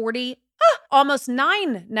 I'm 40, almost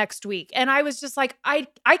 9 next week. And I was just like, I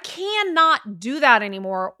cannot do that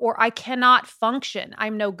anymore, or I cannot function.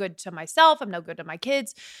 I'm no good to myself. I'm no good to my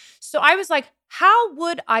kids. So I was like, how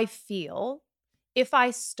would I feel if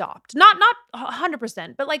I stopped? Not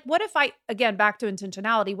 100%, but like, what if again, back to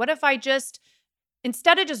intentionality, what if I just,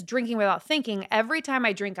 instead of just drinking without thinking, every time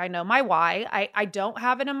I drink, I know my why. I don't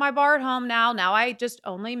have it in my bar at home now. Now I just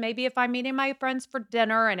only, maybe if I'm meeting my friends for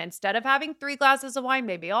dinner, and instead of having 3 glasses of wine,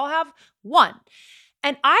 maybe I'll have 1.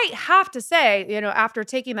 And I have to say, after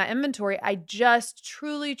taking that inventory, I just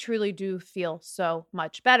truly, truly do feel so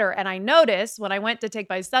much better. And I noticed when I went to take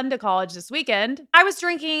my son to college this weekend, I was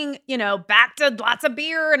drinking, back to lots of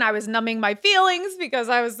beer, and I was numbing my feelings because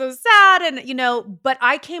I was so sad. And, but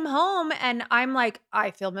I came home and I'm like, I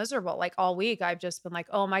feel miserable. Like, all week, I've just been like,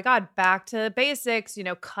 oh my God, back to basics,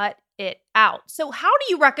 cut it out. So how do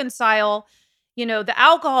you reconcile the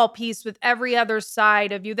alcohol piece with every other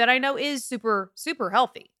side of you that I know is super, super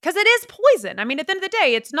healthy? Because it is poison. I mean, at the end of the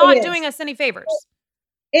day, it's not doing us any favors.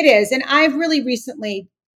 It is. And I've really recently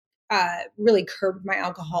really curbed my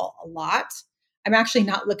alcohol a lot. I'm actually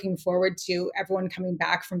not looking forward to everyone coming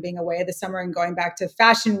back from being away this summer and going back to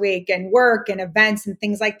fashion week and work and events and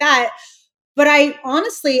things like that. But I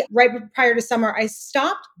honestly, right prior to summer, I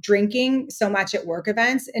stopped drinking so much at work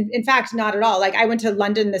events. And in fact, not at all. Like, I went to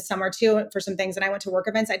London this summer too for some things, and I went to work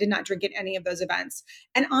events. I did not drink at any of those events.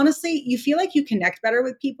 And honestly, you feel like you connect better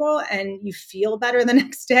with people and you feel better the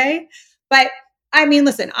next day. But I mean,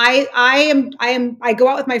 listen, I go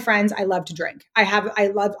out with my friends. I love to drink.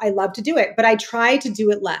 I love to do it, but I try to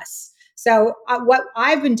do it less. So what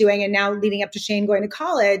I've been doing, and now leading up to Shane going to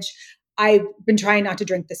college, I've been trying not to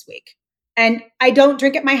drink this week. And I don't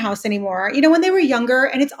drink at my house anymore. When they were younger,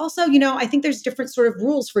 and it's also, I think there's different sort of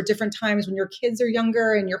rules for different times when your kids are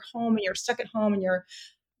younger and you're home and you're stuck at home and you're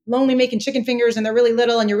lonely making chicken fingers and they're really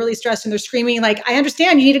little and you're really stressed and they're screaming. Like, I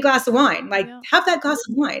understand you need a glass of wine. Like, have that glass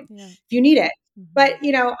of wine if you need it. But,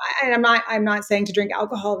 I'm not saying to drink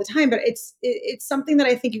alcohol all the time, but it's something that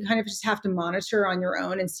I think you kind of just have to monitor on your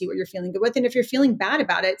own and see what you're feeling good with. And if you're feeling bad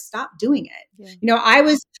about it, stop doing it.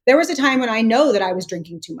 There was a time when I know that I was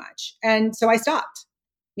drinking too much. And so I stopped.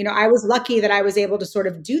 I was lucky that I was able to sort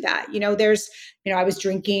of do that. I was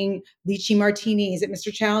drinking lychee martinis at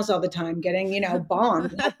Mr. Chow's all the time, getting,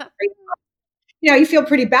 bombed. You feel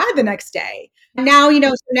pretty bad the next day. Now,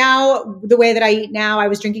 so now the way that I eat now, I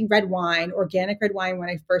was drinking red wine, organic red wine when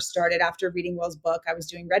I first started after reading Will's book. I was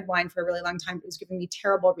doing red wine for a really long time. It was giving me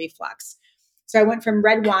terrible reflux. So I went from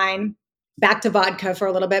red wine back to vodka for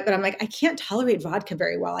a little bit, but I'm like, I can't tolerate vodka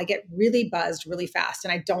very well. I get really buzzed really fast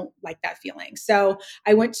and I don't like that feeling. So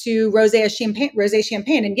I went to rosé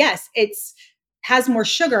champagne. And yes, has more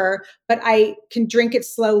sugar, but I can drink it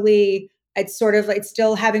slowly. It's sort of like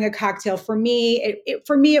still having a cocktail. For me,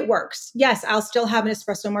 it works. Yes, I'll still have an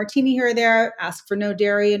espresso martini here or there. Ask for no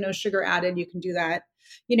dairy and no sugar added. You can do that,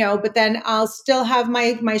 but then I'll still have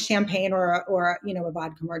my champagne or a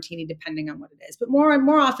vodka martini, depending on what it is. But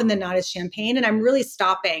more often than not, it's champagne. And I'm really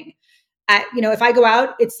stopping at, if I go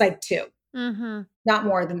out, it's like 2, not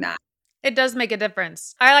more than that. It does make a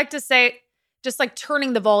difference. I like to say, just like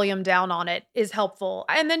turning the volume down on it is helpful.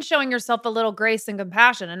 And then showing yourself a little grace and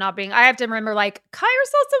compassion and not being, I have to remember, like, cut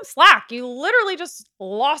yourself some slack. You literally just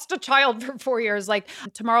lost a child for 4 years. Like,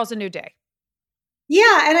 tomorrow's a new day.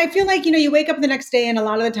 Yeah. And I feel like, you wake up the next day and a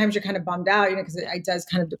lot of the times you're kind of bummed out, because it does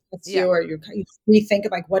kind of depress you, or you rethink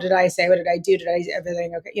of like, what did I say? What did I do? Did I do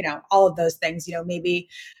everything? Okay. All of those things, maybe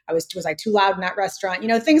was I too loud in that restaurant?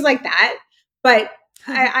 Things like that. But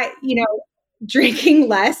I drinking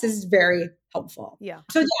less is very helpful. Yeah.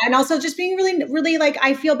 So yeah. And also just being really, really like,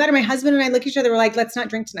 I feel better. My husband and I look at each other, we're like, let's not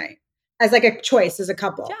drink tonight, as like a choice as a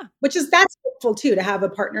couple, that's helpful too, to have a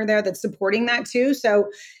partner there that's supporting that too. So,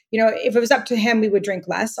 if it was up to him, we would drink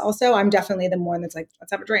less. Also, I'm definitely the one that's like,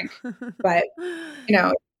 let's have a drink, but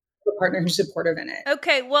a partner who's supportive in it.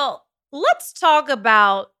 Okay. Well, let's talk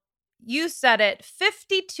about, you said it,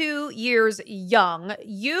 52 years young.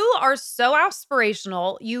 You are so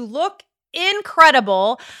aspirational. You look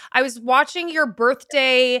incredible. I was watching your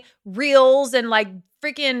birthday reels and like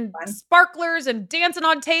freaking sparklers and dancing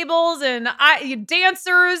on tables and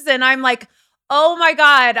dancers. And I'm like, oh my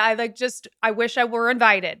God, I wish I were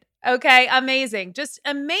invited. Okay. Amazing. Just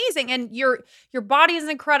amazing. And your body is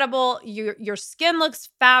incredible. Your skin looks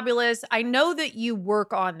fabulous. I know that you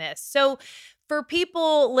work on this. So for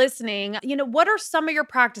people listening, what are some of your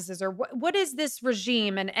practices, or what is this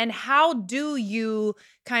regime, and how do you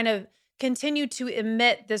kind of continue to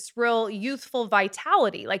emit this real youthful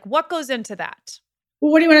vitality? Like, what goes into that?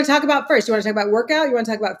 Well, what do you want to talk about first? You want to talk about workout? You want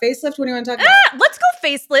to talk about facelift? What do you want to talk about? Let's go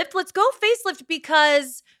facelift. Let's go facelift,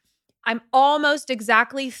 because I'm almost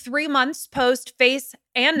exactly 3 months post face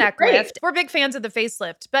and neck lift. We're big fans of the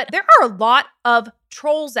facelift, but there are a lot of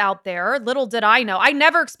trolls out there. Little did I know. I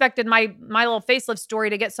never expected my little facelift story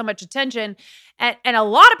to get so much attention. And a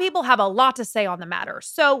lot of people have a lot to say on the matter.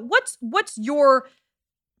 So what's your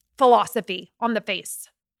philosophy on the face?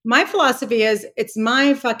 My philosophy is, it's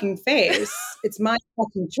my fucking face. It's my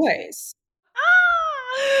fucking choice.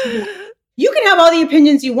 You can have all the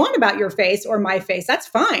opinions you want about your face or my face. That's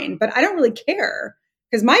fine, but I don't really care,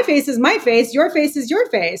 because my face is my face. Your face is your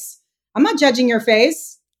face. I'm not judging your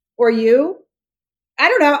face or you. I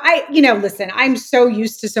don't know. Listen, I'm so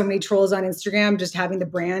used to so many trolls on Instagram, just having the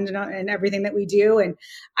brand and everything that we do. And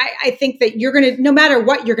I think that no matter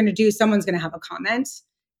what you're going to do, someone's going to have a comment.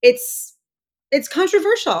 It's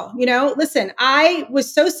controversial. Listen, I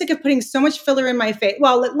was so sick of putting so much filler in my face.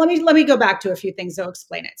 Well, let me go back to a few things to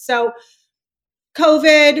explain it. So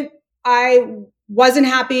COVID, I wasn't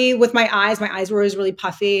happy with my eyes. My eyes were always really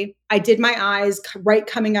puffy. I did my eyes right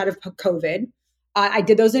coming out of COVID. I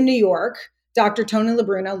did those in New York. Dr. Tony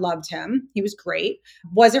Labruna, loved him. He was great.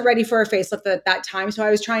 Wasn't ready for a facelift at that time. So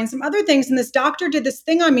I was trying some other things. And this doctor did this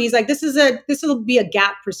thing on me. He's like, this will be a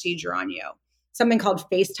gap procedure on you. Something called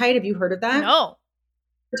Face Tight. Have you heard of that? No.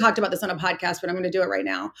 We talked about this on a podcast, but I'm going to do it right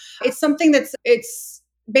now. It's something it's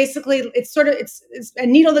basically, it's a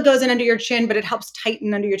needle that goes in under your chin, but it helps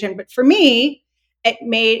tighten under your chin. But for me,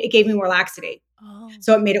 it gave me more laxity. Oh.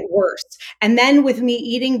 So it made it worse. And then with me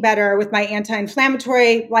eating better, with my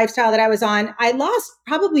anti-inflammatory lifestyle that I was on, I lost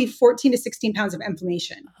probably 14 to 16 pounds of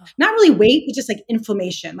inflammation. Oh. Not really weight, but just like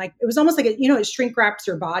inflammation. Like it was almost like, it shrink wraps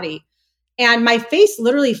your body. And my face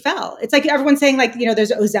literally fell. It's like everyone's saying, like, there's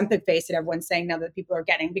an Ozempic face that everyone's saying now that people are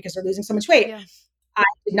getting because they're losing so much weight. Yeah. I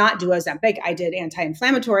did not do Ozempic. I did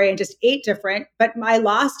anti-inflammatory and just ate different, but I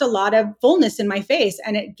lost a lot of fullness in my face,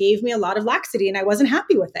 and it gave me a lot of laxity, and I wasn't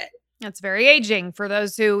happy with it. That's very aging for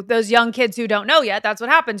those young kids who don't know yet. That's what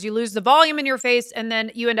happens. You lose the volume in your face, and then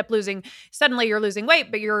you end up suddenly you're losing weight,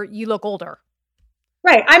 but you look older.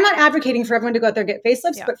 Right. I'm not advocating for everyone to go out there and get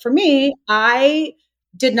facelifts, but for me, I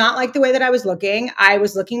did not like the way that I was looking. I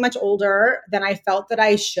was looking much older than I felt that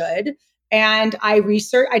I should. And I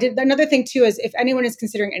did another thing too, is if anyone is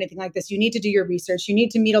considering anything like this, you need to do your research. You need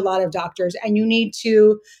to meet a lot of doctors, and you need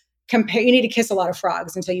to compare. You need to kiss a lot of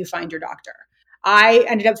frogs until you find your doctor. I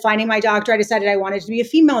ended up finding my doctor. I decided I wanted to be a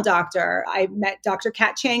female doctor. I met Dr.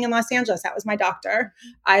 Kat Chang in Los Angeles. That was my doctor.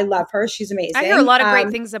 I love her. She's amazing. I hear a lot of great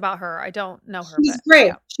things about her. I don't know her. She's great.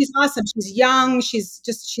 Yeah. She's awesome. She's young.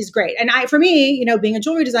 She's great. And for me, being a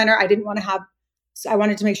jewelry designer, I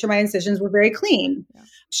wanted to make sure my incisions were very clean. Yeah.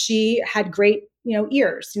 She had great,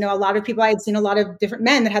 ears. A lot of people, I had seen a lot of different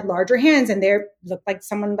men that had larger hands, and they looked like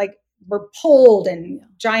someone like were pulled and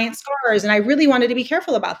giant scars. And I really wanted to be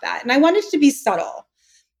careful about that. And I wanted it to be subtle.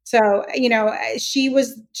 So, she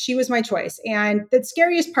was my choice. And the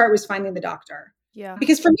scariest part was finding the doctor. Yeah.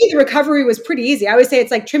 Because for me, the recovery was pretty easy. I always say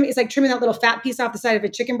it's like trimming that little fat piece off the side of a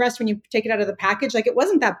chicken breast when you take it out of the package. Like, it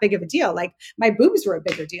wasn't that big of a deal. Like, my boobs were a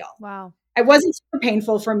bigger deal. Wow. It wasn't super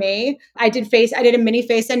painful for me. I did a mini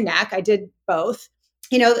face and neck. I did both.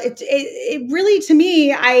 It really, to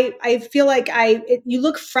me, I feel like you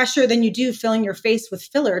look fresher than you do filling your face with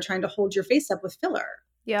filler, trying to hold your face up with filler.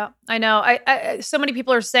 Yeah, I know. I so many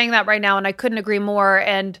people are saying that right now, and I couldn't agree more.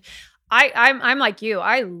 And I'm like you.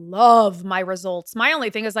 I love my results. My only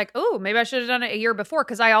thing is like, oh, maybe I should have done it a year before,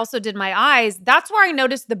 because I also did my eyes. That's where I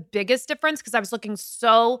noticed the biggest difference, because I was looking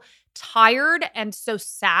so tired and so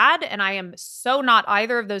sad, and I am so not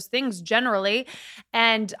either of those things generally.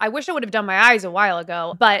 And I wish I would have done my eyes a while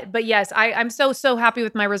ago. But yes, I'm so happy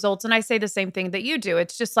with my results, and I say the same thing that you do.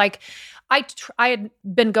 It's just like I had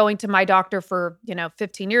been going to my doctor for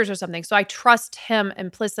 15 years or something, so I trust him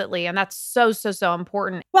implicitly, and that's so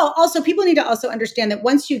important. Well, also, people need to also understand that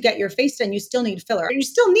once you get your face done, you still need filler. You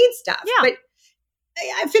still need stuff. Yeah. But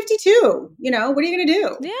I'm 52. What are you going to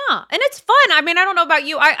do? Yeah. And it's fun. I mean, I don't know about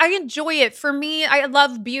you. I enjoy it. For me, I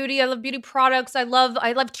love beauty. I love beauty products. I love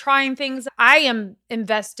trying things. I am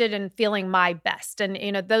invested in feeling my best. And,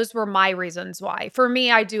 those were my reasons why. For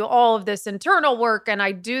me, I do all of this internal work, and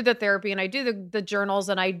I do the therapy, and I do the journals,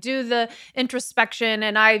 and I do the introspection,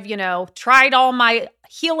 and I've, tried all my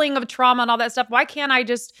healing of trauma and all that stuff. Why can't I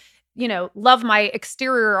just love my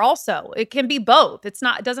exterior also? It can be both. It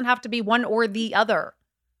doesn't have to be one or the other.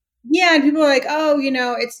 Yeah. And people are like, oh,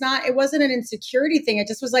 it wasn't an insecurity thing. It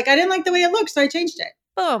just was like, I didn't like the way it looked, so I changed it.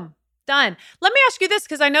 Boom. Done. Let me ask you this,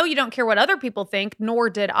 because I know you don't care what other people think, nor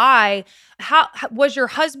did I. How was your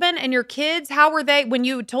husband and your kids? How were they when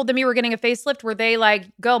you told them you were getting a facelift? Were they like,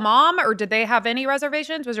 go mom, or did they have any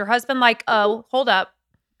reservations? Was your husband like, oh, hold up?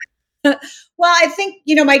 Well, I think,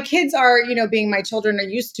 my kids are, being my children, are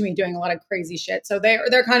used to me doing a lot of crazy shit. So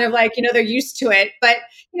they're kind of like, they're used to it. But,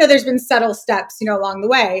 there's been subtle steps, along the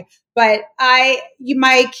way. But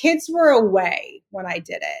my kids were away when I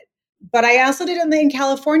did it. But I also did it in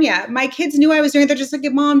California. My kids knew I was doing it. They're just like,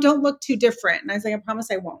 Mom, don't look too different. And I was like, I promise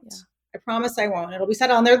I won't. Yeah. I promise I won't. It'll be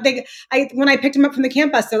settled. And when I picked them up from the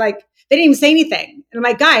campus, they're like, they didn't even say anything. And I'm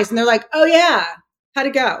like, guys, and they're like, oh yeah, how'd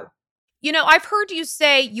it go? I've heard you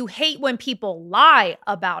say you hate when people lie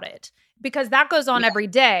about it, because that goes on every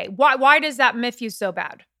day. Why does that miff you so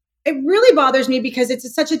bad? It really bothers me because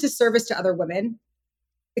it's such a disservice to other women.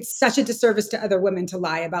 It's such a disservice to other women to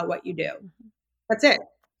lie about what you do. That's it.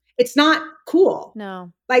 It's not cool.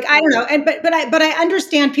 No. Like, I don't know. And but I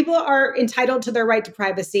understand people are entitled to their right to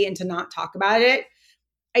privacy and to not talk about it.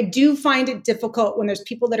 I do find it difficult when there's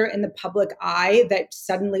people that are in the public eye that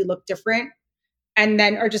suddenly look different and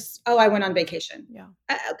then are just, oh, I went on vacation. Yeah.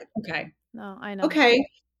 Okay. No, I know. Okay.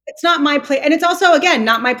 It's not my place. And it's also, again,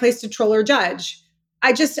 not my place to troll or judge.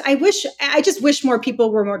 I just wish more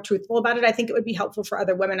people were more truthful about it. I think it would be helpful for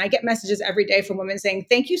other women. I get messages every day from women saying,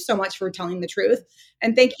 thank you so much for telling the truth.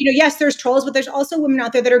 And yes, there's trolls, but there's also women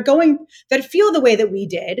out there that feel the way that we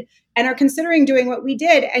did and are considering doing what we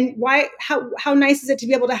did. And how nice is it to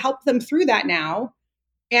be able to help them through that now?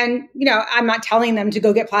 And, I'm not telling them to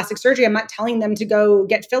go get plastic surgery. I'm not telling them to go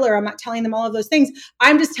get filler. I'm not telling them all of those things.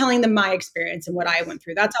 I'm just telling them my experience and what I went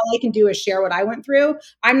through. That's all I can do is share what I went through.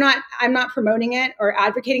 I'm not promoting it or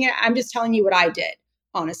advocating it. I'm just telling you what I did,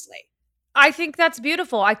 honestly. I think that's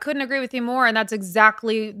beautiful. I couldn't agree with you more. And that's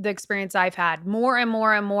exactly the experience I've had. More and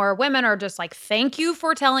more and more women are just like, thank you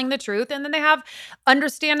for telling the truth. And then they have,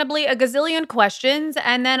 understandably, a gazillion questions.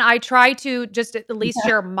 And then I try to just at least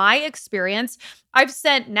share my experience. I've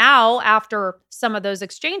sent now, after some of those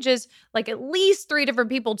exchanges, like at least 3 different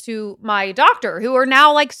people to my doctor who are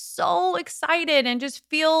now like so excited and just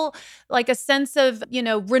feel like a sense of,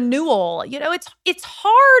 renewal. It's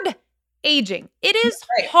hard aging. It is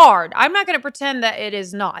hard. I'm not going to pretend that it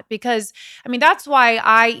is not, because that's why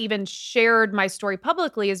I even shared my story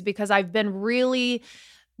publicly, is because I've been really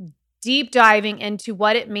deep diving into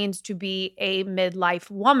what it means to be a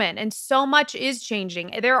midlife woman. And so much is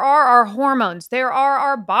changing. There are our hormones. There are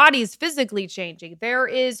our bodies physically changing. There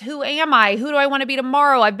is, who am I? Who do I want to be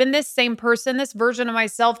tomorrow? I've been this same person, this version of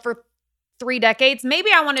myself for 3 decades. Maybe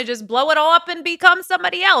I want to just blow it all up and become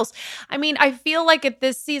somebody else. I feel like at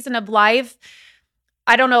this season of life,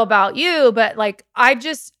 I don't know about you, but like,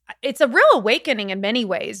 it's a real awakening in many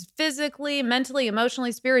ways, physically, mentally,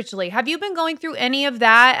 emotionally, spiritually. Have you been going through any of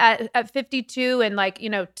that at 52? And like,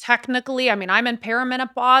 technically, I'm in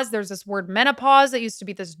perimenopause. There's this word menopause that used to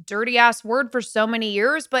be this dirty ass word for so many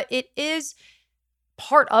years, but it is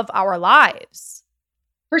part of our lives.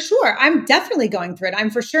 For sure. I'm definitely going through it. I'm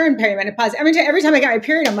for sure in perimenopause. Every time I get my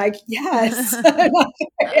period, I'm like, yes.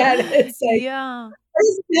 It's like, Yeah.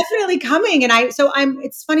 it's definitely coming.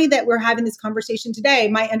 It's funny that we're having this conversation today.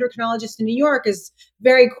 My endocrinologist in New York is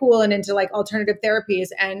very cool and into like alternative therapies.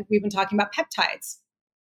 And we've been talking about peptides.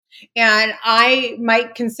 And I'm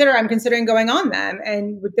considering going on them.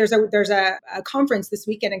 And there's a conference this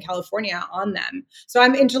weekend in California on them. So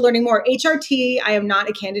I'm into learning more. HRT, I am not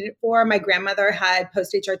a candidate for. My grandmother had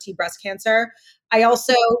post HRT breast cancer. I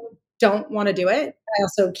also don't want to do it. I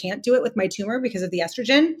also can't do it with my tumor because of the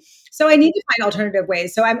estrogen. So I need to find alternative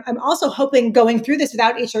ways. So I'm also hoping going through this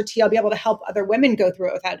without HRT, I'll be able to help other women go through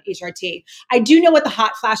it without HRT. I do know what the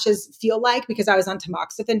hot flashes feel like because I was on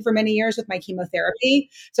tamoxifen for many years with my chemotherapy.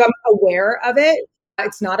 So I'm aware of it.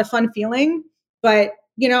 It's not a fun feeling, but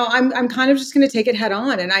I'm kind of just going to take it head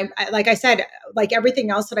on. And like I said, like everything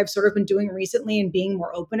else that I've sort of been doing recently and being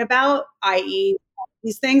more open about, i.e.,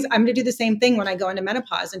 these things, I'm going to do the same thing when I go into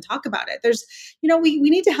menopause and talk about it. We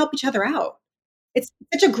need to help each other out. It's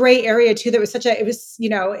such a gray area too. It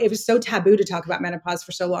was so taboo to talk about menopause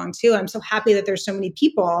for so long too. I'm so happy that there's so many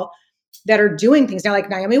people that are doing things now, like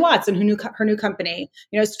Naomi Watts and her new company,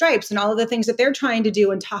 Stripes and all of the things that they're trying to do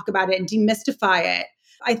and talk about it and demystify it.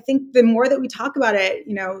 I think the more that we talk about it,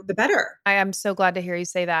 the better. I am so glad to hear you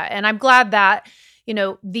say that. And I'm glad that,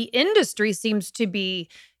 the industry seems to be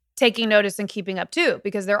taking notice and keeping up too,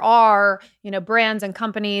 because there are, brands and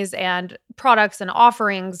companies and products and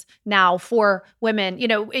offerings now for women.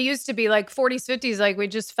 It used to be like 40s, 50s, like we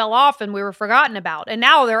just fell off and we were forgotten about. And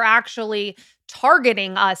now they're actually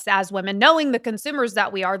targeting us as women, knowing the consumers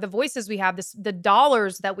that we are, the voices we have, the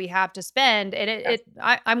dollars that we have to spend. And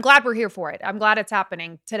I'm glad we're here for it. I'm glad it's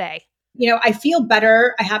happening today. I feel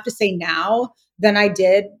better, I have to say now, than I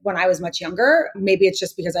did when I was much younger. Maybe it's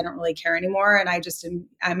just because I don't really care anymore and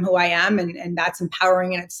I'm who I am. And that's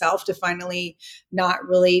empowering in itself to finally not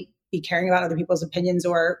really be caring about other people's opinions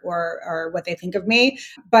or what they think of me.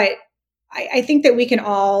 But I think that we can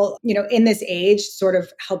all, in this age, sort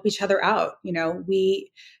of help each other out.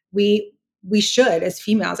 We should, as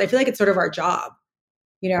females. I feel like it's sort of our job.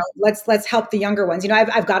 Let's help the younger ones.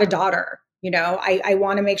 I've got a daughter. I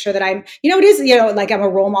want to make sure that I'm, it is, like I'm a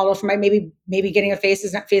role model for maybe getting a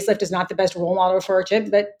facelift is not the best role model for a kid,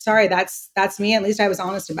 but sorry, that's me. At least I was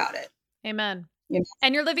honest about it. Amen.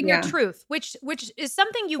 And you're living your truth, which is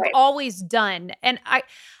something you've Right. always done. And I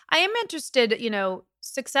am interested,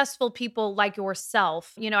 successful people like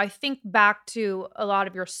yourself. I think back to a lot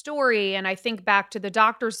of your story and I think back to the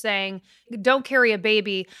doctor saying, don't carry a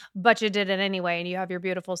baby, but you did it anyway. And you have your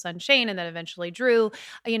beautiful son, Shane, and then eventually Drew.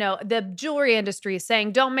 The jewelry industry is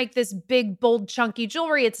saying, don't make this big, bold, chunky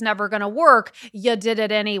jewelry. It's never going to work. You did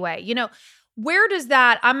it anyway. Where does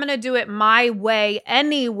that I'm going to do it my way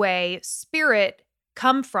anyway spirit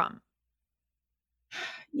come from?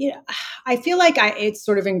 I feel like it's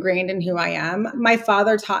sort of ingrained in who I am. My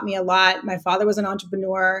father taught me a lot. My father was an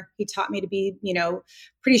entrepreneur. He taught me to be,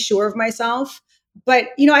 pretty sure of myself. But,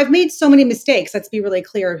 I've made so many mistakes. Let's be really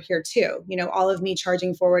clear here too. All of me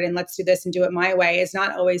charging forward and let's do this and do it my way is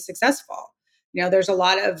not always successful. There's a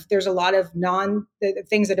lot of the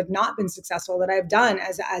things that have not been successful that I've done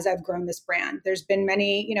as I've grown this brand. There's been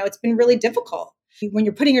many, it's been really difficult. When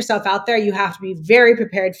you're putting yourself out there, you have to be very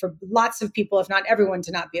prepared for lots of people, if not everyone,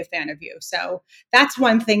 to not be a fan of you. So that's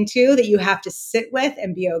one thing too, that you have to sit with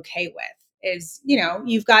and be okay with is,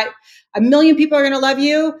 you've got 1 million people are going to love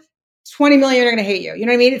you. 20 million are going to hate you. You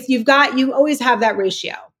know what I mean? You always have that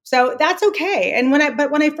ratio. So that's okay. And when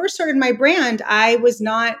I first started my brand, I was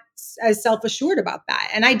not as self-assured about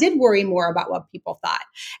that. And I did worry more about what people thought.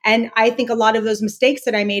 And I think a lot of those mistakes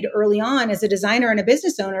that I made early on as a designer and a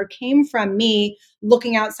business owner came from me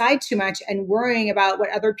looking outside too much and worrying about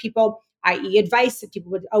what other people, i.e. advice that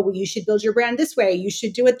people would, oh, well, you should build your brand this way. You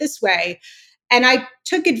should do it this way. And I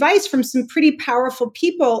took advice from some pretty powerful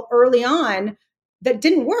people early on that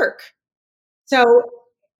didn't work. So,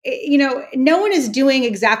 no one is doing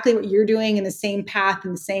exactly what you're doing in the same path,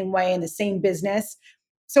 in the same way, in the same business.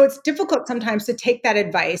 So it's difficult sometimes to take that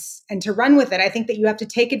advice and to run with it. I think that you have to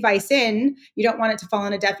take advice in. You don't want it to fall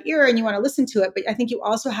on a deaf ear and you want to listen to it. But I think you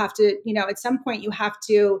also have to, at some point you have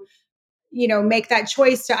to, make that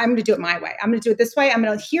choice to, I'm going to do it my way. I'm going to do it this way. I'm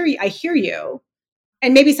going to hear you. I hear you.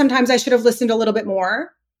 And maybe sometimes I should have listened a little bit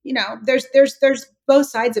more. There's both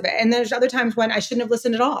sides of it. And there's other times when I shouldn't have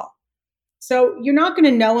listened at all. So you're not going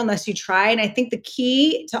to know unless you try. And I think the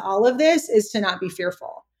key to all of this is to not be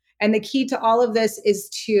fearful. And the key to all of this is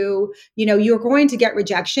to, you're going to get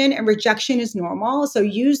rejection and rejection is normal. So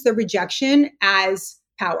use the rejection as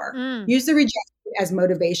power. Use the rejection as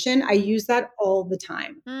motivation. I use that all the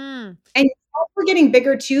time. Mm. And as we're getting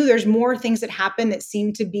bigger too, there's more things that happen that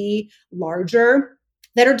seem to be larger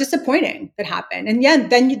that are disappointing that happen. And yeah,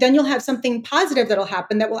 then you'll have something positive that'll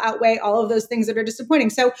happen that will outweigh all of those things that are disappointing.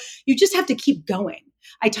 So you just have to keep going.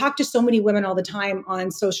 I talk to so many women all the time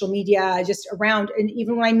on social media, just around, and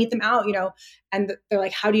even when I meet them out, and they're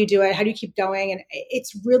like, how do you do it? How do you keep going? And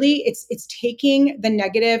it's really, it's taking the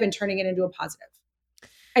negative and turning it into a positive.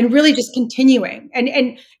 And really just continuing.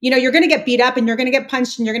 And you're going to get beat up and you're going to get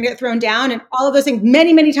punched and you're going to get thrown down and all of those things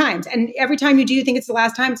many, many times. And every time you do, you think it's the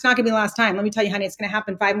last time. It's not going to be the last time. Let me tell you, honey, it's going to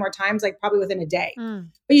happen 5 more times, like probably within a day. But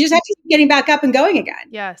you just have to keep getting back up and going again.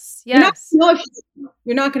 Yes. You're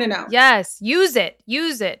not going to know. Yes. Use it.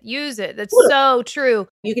 That's so true.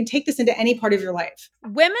 You can take this into any part of your life.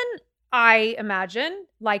 Women, I imagine,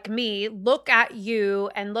 like me, look at you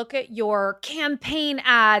and look at your campaign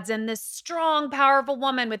ads and this strong, powerful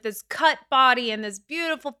woman with this cut body and this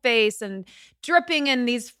beautiful face and dripping in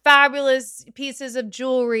these fabulous pieces of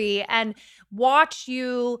jewelry and watch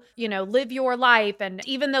you, live your life. And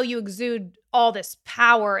even though you exude all this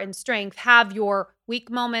power and strength, have your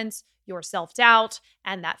weak moments, your self-doubt,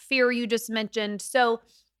 and that fear you just mentioned. So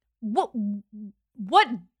what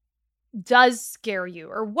does scare you,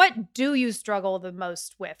 or what do you struggle the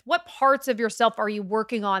most with? What parts of yourself are you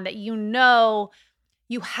working on that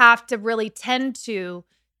you have to really tend to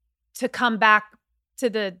come back to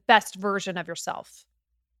the best version of yourself?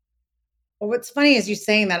 Well, what's funny is you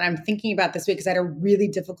saying that, I'm thinking about this week because I had a really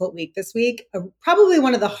difficult week this week, probably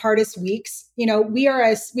one of the hardest weeks. We are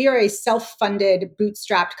a self-funded,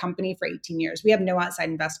 bootstrapped company for 18 years. We have no outside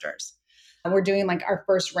investors. We're doing like our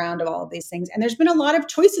first round of all of these things. And there's been a lot of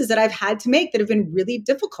choices that I've had to make that have been really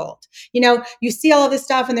difficult. You see all of this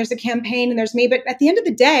stuff and there's a campaign and there's me, but at the end of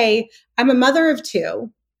the day, I'm a mother of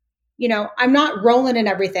 2. I'm not rolling in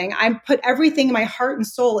everything. I put everything in my heart and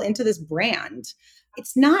soul into this brand.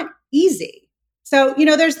 It's not easy. So,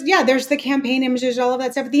 there's the campaign images, all of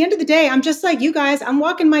that stuff. At the end of the day, I'm just like you guys. I'm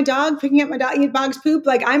walking my dog, picking up my dog's poop.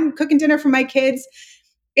 Like I'm cooking dinner for my kids.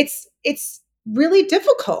 It's really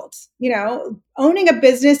difficult. Owning a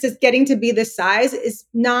business that's getting to be this size is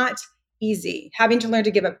not easy. Having to learn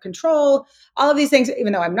to give up control, all of these things,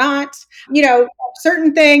 even though I'm not,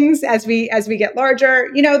 certain things as we get larger,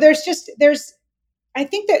 I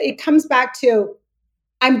think that it comes back to,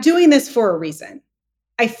 I'm doing this for a reason.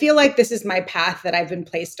 I feel like this is my path that I've been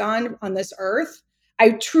placed on this earth.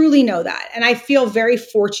 I truly know that. And I feel very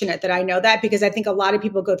fortunate that I know that, because I think a lot of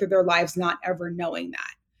people go through their lives not ever knowing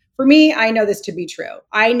that. For me, I know this to be true.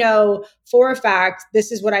 I know for a fact,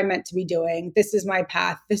 this is what I'm meant to be doing. This is my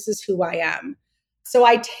path. This is who I am. So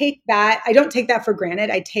I take that. I don't take that for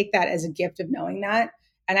granted. I take that as a gift of knowing that.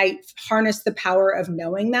 And I harness the power of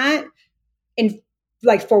knowing that in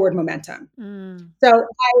like forward momentum. So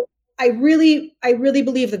I really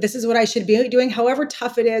believe that this is what I should be doing, however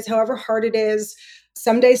tough it is, however hard it is.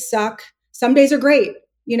 Some days suck. Some days are great.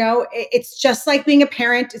 It's just like being a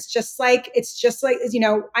parent. It's just like,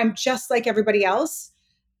 I'm just like everybody else,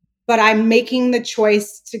 but I'm making the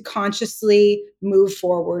choice to consciously move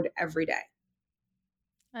forward every day.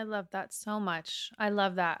 I love that so much. I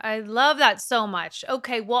love that so much.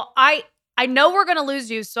 Okay. Well, I know we're going to lose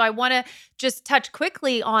you. So I want to just touch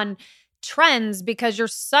quickly on trends, because you're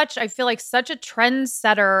I feel like such a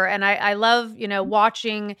trendsetter. And I love,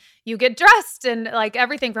 watching you get dressed and like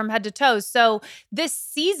everything from head to toe. So this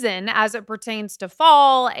season, as it pertains to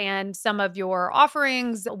fall and some of your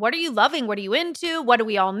offerings, what are you loving? What are you into? What do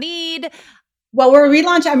we all need? Well,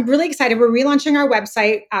 I'm really excited. We're relaunching our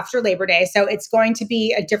website after Labor Day. So it's going to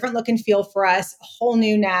be a different look and feel for us, a whole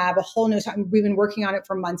new nav, we've been working on it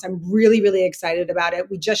for months. I'm really, really excited about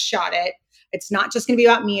it. We just shot it. It's not just going to be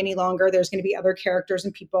about me any longer. There's going to be other characters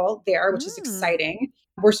and people there, which is exciting.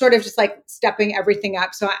 We're sort of just like stepping everything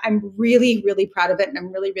up. So I'm really, really proud of it. And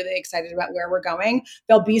I'm really, really excited about where we're going.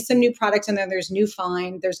 There'll be some new products and then there's new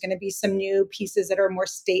find. There's going to be some new pieces that are more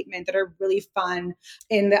statement, that are really fun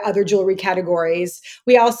in the other jewelry categories.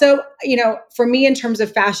 We also, for me, in terms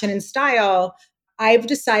of fashion and style, I've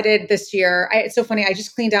decided this year, it's so funny. I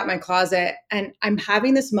just cleaned out my closet and I'm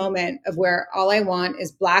having this moment of where all I want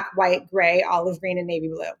is black, white, gray, olive green, and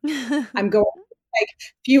navy blue. I'm going like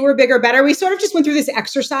fewer, bigger, better. We sort of just went through this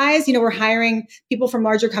exercise. We're hiring people from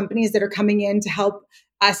larger companies that are coming in to help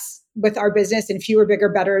us with our business, and fewer, bigger,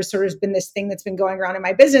 better has sort of been this thing that's been going around in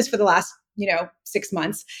my business for the last, 6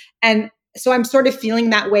 months. And so I'm sort of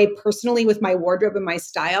feeling that way personally with my wardrobe and my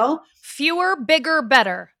style. Fewer, bigger,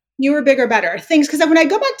 better. Fewer, bigger, better things. Because when I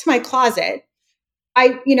go back to my closet,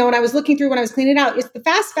 when I was looking through, when I was cleaning it out, it's the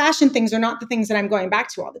fast fashion things are not the things that I'm going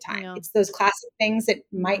back to all the time. Yeah. It's those classic things that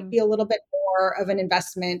might be a little bit more of an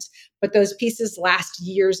investment, but those pieces last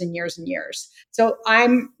years and years and years. So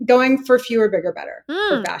I'm going for fewer, bigger, better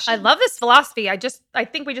for fashion. I love this philosophy. I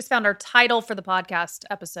think we just found our title for the podcast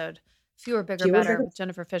episode. Fewer, bigger, better with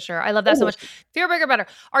Jennifer Fisher. I love that so much. Fewer, bigger, better.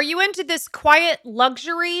 Are you into this quiet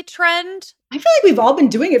luxury trend? I feel like we've all been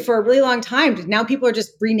doing it for a really long time. Now people are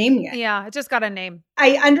just renaming it. Yeah, it just got a name.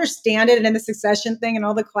 I understand it and the succession thing and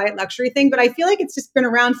all the quiet luxury thing, but I feel like it's just been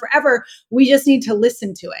around forever. We just need to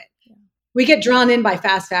listen to it. Yeah. We get drawn in by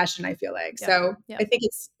fast fashion, I feel like. Yeah. So I think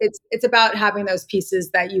it's about having those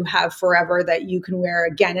pieces that you have forever that you can wear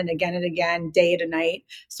again and again and again, day to night,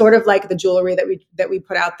 sort of like the jewelry that we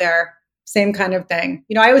put out there. Same kind of thing.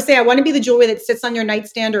 I always say I want to be the jewelry that sits on your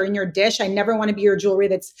nightstand or in your dish. I never want to be your jewelry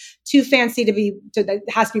that's too fancy that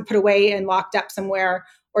has to be put away and locked up somewhere,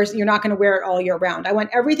 or you're not going to wear it all year round. I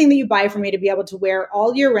want everything that you buy from me to be able to wear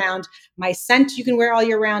all year round. My scent you can wear all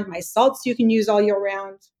year round. My salts you can use all year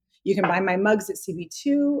round. You can buy my mugs at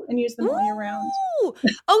CB2 and use them all year round. Oh,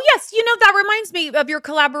 yes. That reminds me of your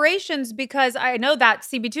collaborations, because I know that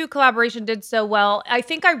CB2 collaboration did so well. I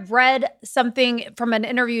think I read something from an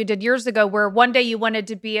interview you did years ago where one day you wanted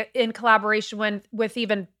to be in collaboration with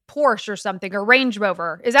even Porsche or something, or Range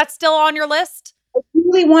Rover. Is that still on your list? I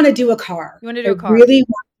really want to do a car. You want to do a car? I really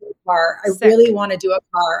want to do a car. I really want to do a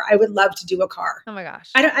car. I would love to do a car. Oh my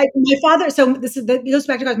gosh. My father, so it goes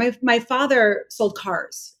back to cars. My father sold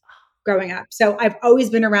cars growing up. So I've always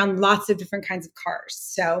been around lots of different kinds of cars.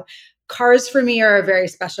 So cars for me are a very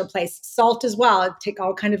special place. Salt as well. It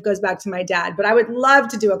all kind of goes back to my dad, but I would love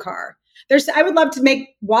to do a car. I would love to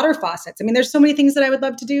make water faucets. I mean, there's so many things that I would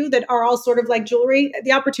love to do that are all sort of like jewelry.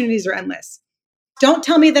 The opportunities are endless. Don't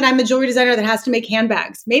tell me that I'm a jewelry designer that has to make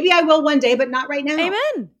handbags. Maybe I will one day, but not right now.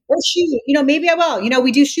 Amen. Or shoe, maybe I will.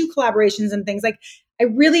 We do shoe collaborations and things. Like, I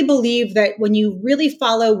really believe that when you really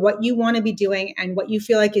follow what you want to be doing and what you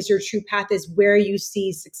feel like is your true path is where you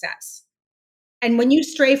see success. And when you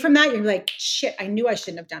stray from that, you're like, shit, I knew I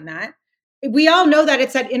shouldn't have done that. We all know that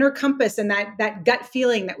it's that inner compass and that gut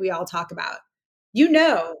feeling that we all talk about.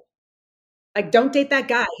 Like, don't date that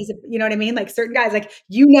guy. You know what I mean? Like, certain guys, like,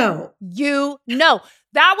 That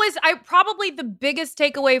was probably the biggest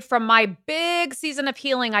takeaway from my big season of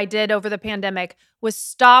healing I did over the pandemic was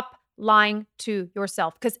stop lying to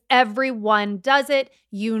yourself, because everyone does it.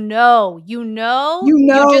 You just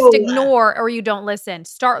ignore or you don't listen.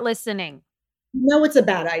 Start listening. It's a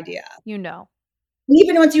bad idea. Even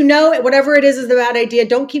once whatever it is a bad idea,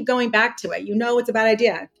 don't keep going back to it. It's a bad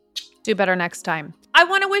idea. Do better next time. I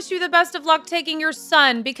want to wish you the best of luck taking your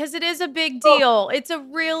son, because it is a big deal. It's a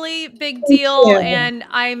really big deal, and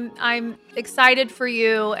I'm excited for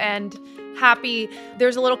you and happy.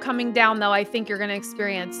 There's a little coming down, though, I think you're going to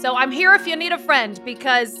experience. So I'm here if you need a friend,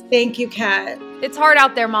 because thank you, Kat. It's hard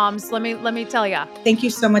out there, moms. Let me tell you. Thank you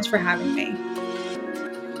so much for having me.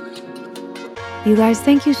 You guys,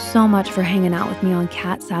 thank you so much for hanging out with me on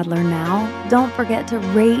Kat Sadler Now. Don't forget to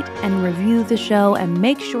rate and review the show, and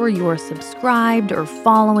make sure you're subscribed or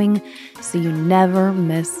following so you never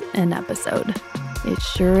miss an episode. It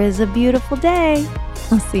sure is a beautiful day.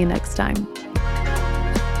 I'll see you next time.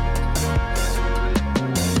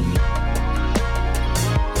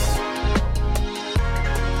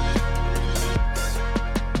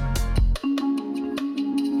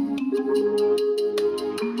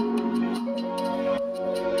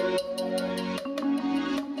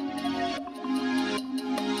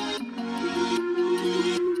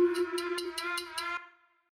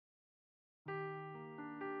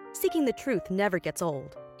 Seeking the truth never gets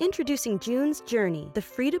old. Introducing June's Journey, the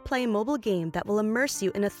free-to-play mobile game that will immerse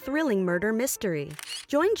you in a thrilling murder mystery.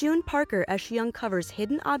 Join June Parker as she uncovers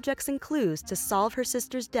hidden objects and clues to solve her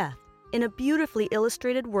sister's death in a beautifully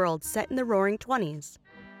illustrated world set in the Roaring '20s.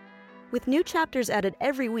 With new chapters added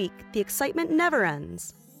every week, the excitement never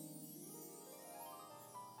ends.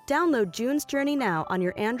 Download June's Journey now on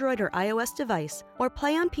your Android or iOS device, or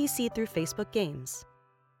play on PC through Facebook Games.